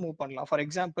டைரக்டரி கூட மூவ் பண்ணலாம். ஃபார்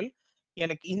எக்ஸாம்பிள்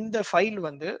எனக்கு இந்த ஃபைல்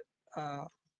வந்து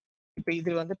இப்போ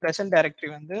இது வந்து ப்ரெசன்ட் டைரக்டரி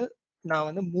வந்து நான்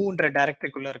வந்து மூவ்ன்ற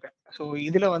டைரக்டரிக்குள்ள இருக்கேன். ஸோ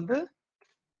இதுல வந்து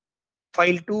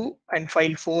ஃபைல் 2 அண்ட்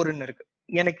ஃபைல் 4ன்னு இருக்கு.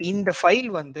 எனக்கு இந்த ஃபைல்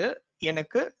வந்து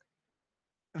எனக்கு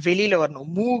வெளியில வரணும்,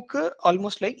 மூவ்க்கு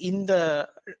ஆல்மோஸ்ட் லைக் இந்த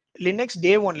லினக்ஸ்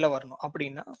day 1ல வரணும்.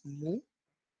 அப்படின்னா மூவ்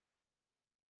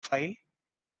ஃபைல்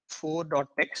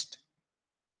 4.text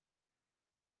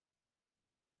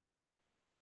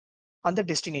அந்த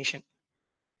டெஸ்டினேஷன்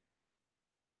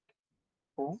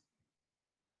home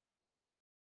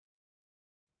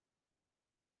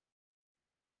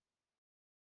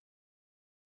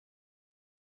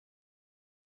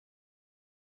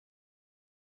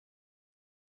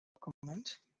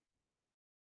commands.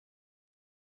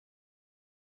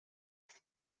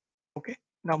 ஓகே,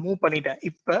 நான் மூவ் பண்ணிட்டேன்.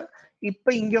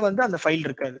 இப்ப இங்க வந்து அந்த ஃபைல்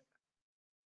இருக்காது,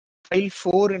 ஃபைல்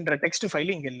 4ன்ற டெக்ஸ்ட்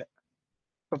ஃபைல் இங்க இல்ல.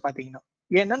 இப்ப பாத்தீங்கன்னா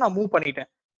ஏன்னா நான் மூவ் பண்ணிட்டேன்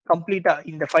கம்ப்ளீட்டா.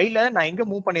 இந்த ஃபைலை நான் எங்க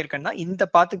மூவ் பண்ணிருக்கேன்னா இந்த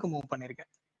பாத்துக்கு மூவ் பண்ணிருக்கேன்,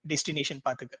 டெஸ்டினேஷன்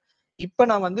பாத்துக்கு. இப்ப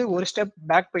நான் வந்து ஒரு ஸ்டெப்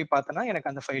பேக் போய் பார்த்தேன்னா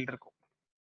எனக்கு அந்த ஃபைல் இருக்கும்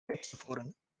டெக்ஸ்ட் 4.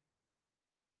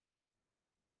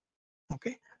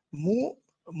 ஓகே,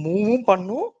 மூவும்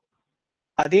பண்ணும்,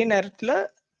 அதே நேரத்துல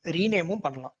ரீநேமும்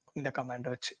பண்ணலாம் இந்த கமாண்ட்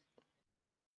வச்சு.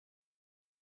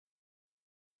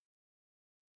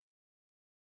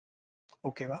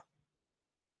 ஓகேவா,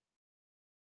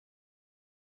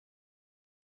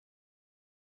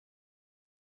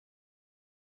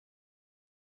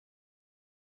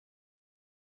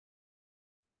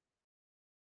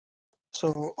 ஸோ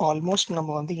ஆல்மோஸ்ட்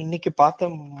நம்ம வந்து இன்னைக்கு பார்த்த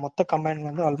மொத்த கமாண்ட்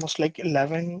வந்து ஆல்மோஸ்ட் லைக்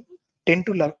 10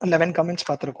 to 11 கமெண்ட்ஸ்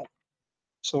பார்த்துருக்கோம்.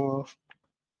 ஸோ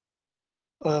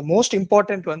மோஸ்ட்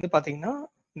இம்பார்ட்டன்ட் வந்து பார்த்தீங்கன்னா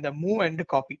இந்த மூவ் அண்ட்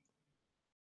காப்பி,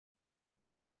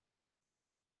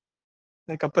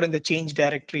 அதுக்கப்புறம் இந்த சேஞ்ச்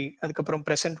டைரக்டரி, அதுக்கப்புறம்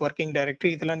ப்ரெசென்ட் ஒர்க்கிங்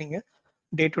டைரக்டரி, இதெல்லாம் நீங்கள்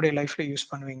டே டு டே லைஃப்ல யூஸ்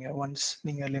பண்ணுவீங்க ஒன்ஸ்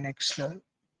நீங்கள் லினக்ஸ்ல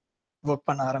ஒர்க்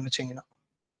பண்ண ஆரம்பிச்சிங்கன்னா.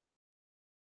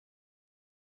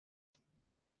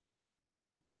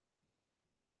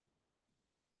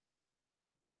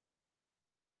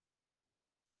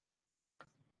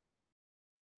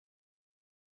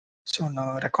 ஸோ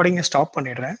நான் ரெக்கார்டிங்கை ஸ்டாப்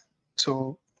பண்ணிடுறேன். ஸோ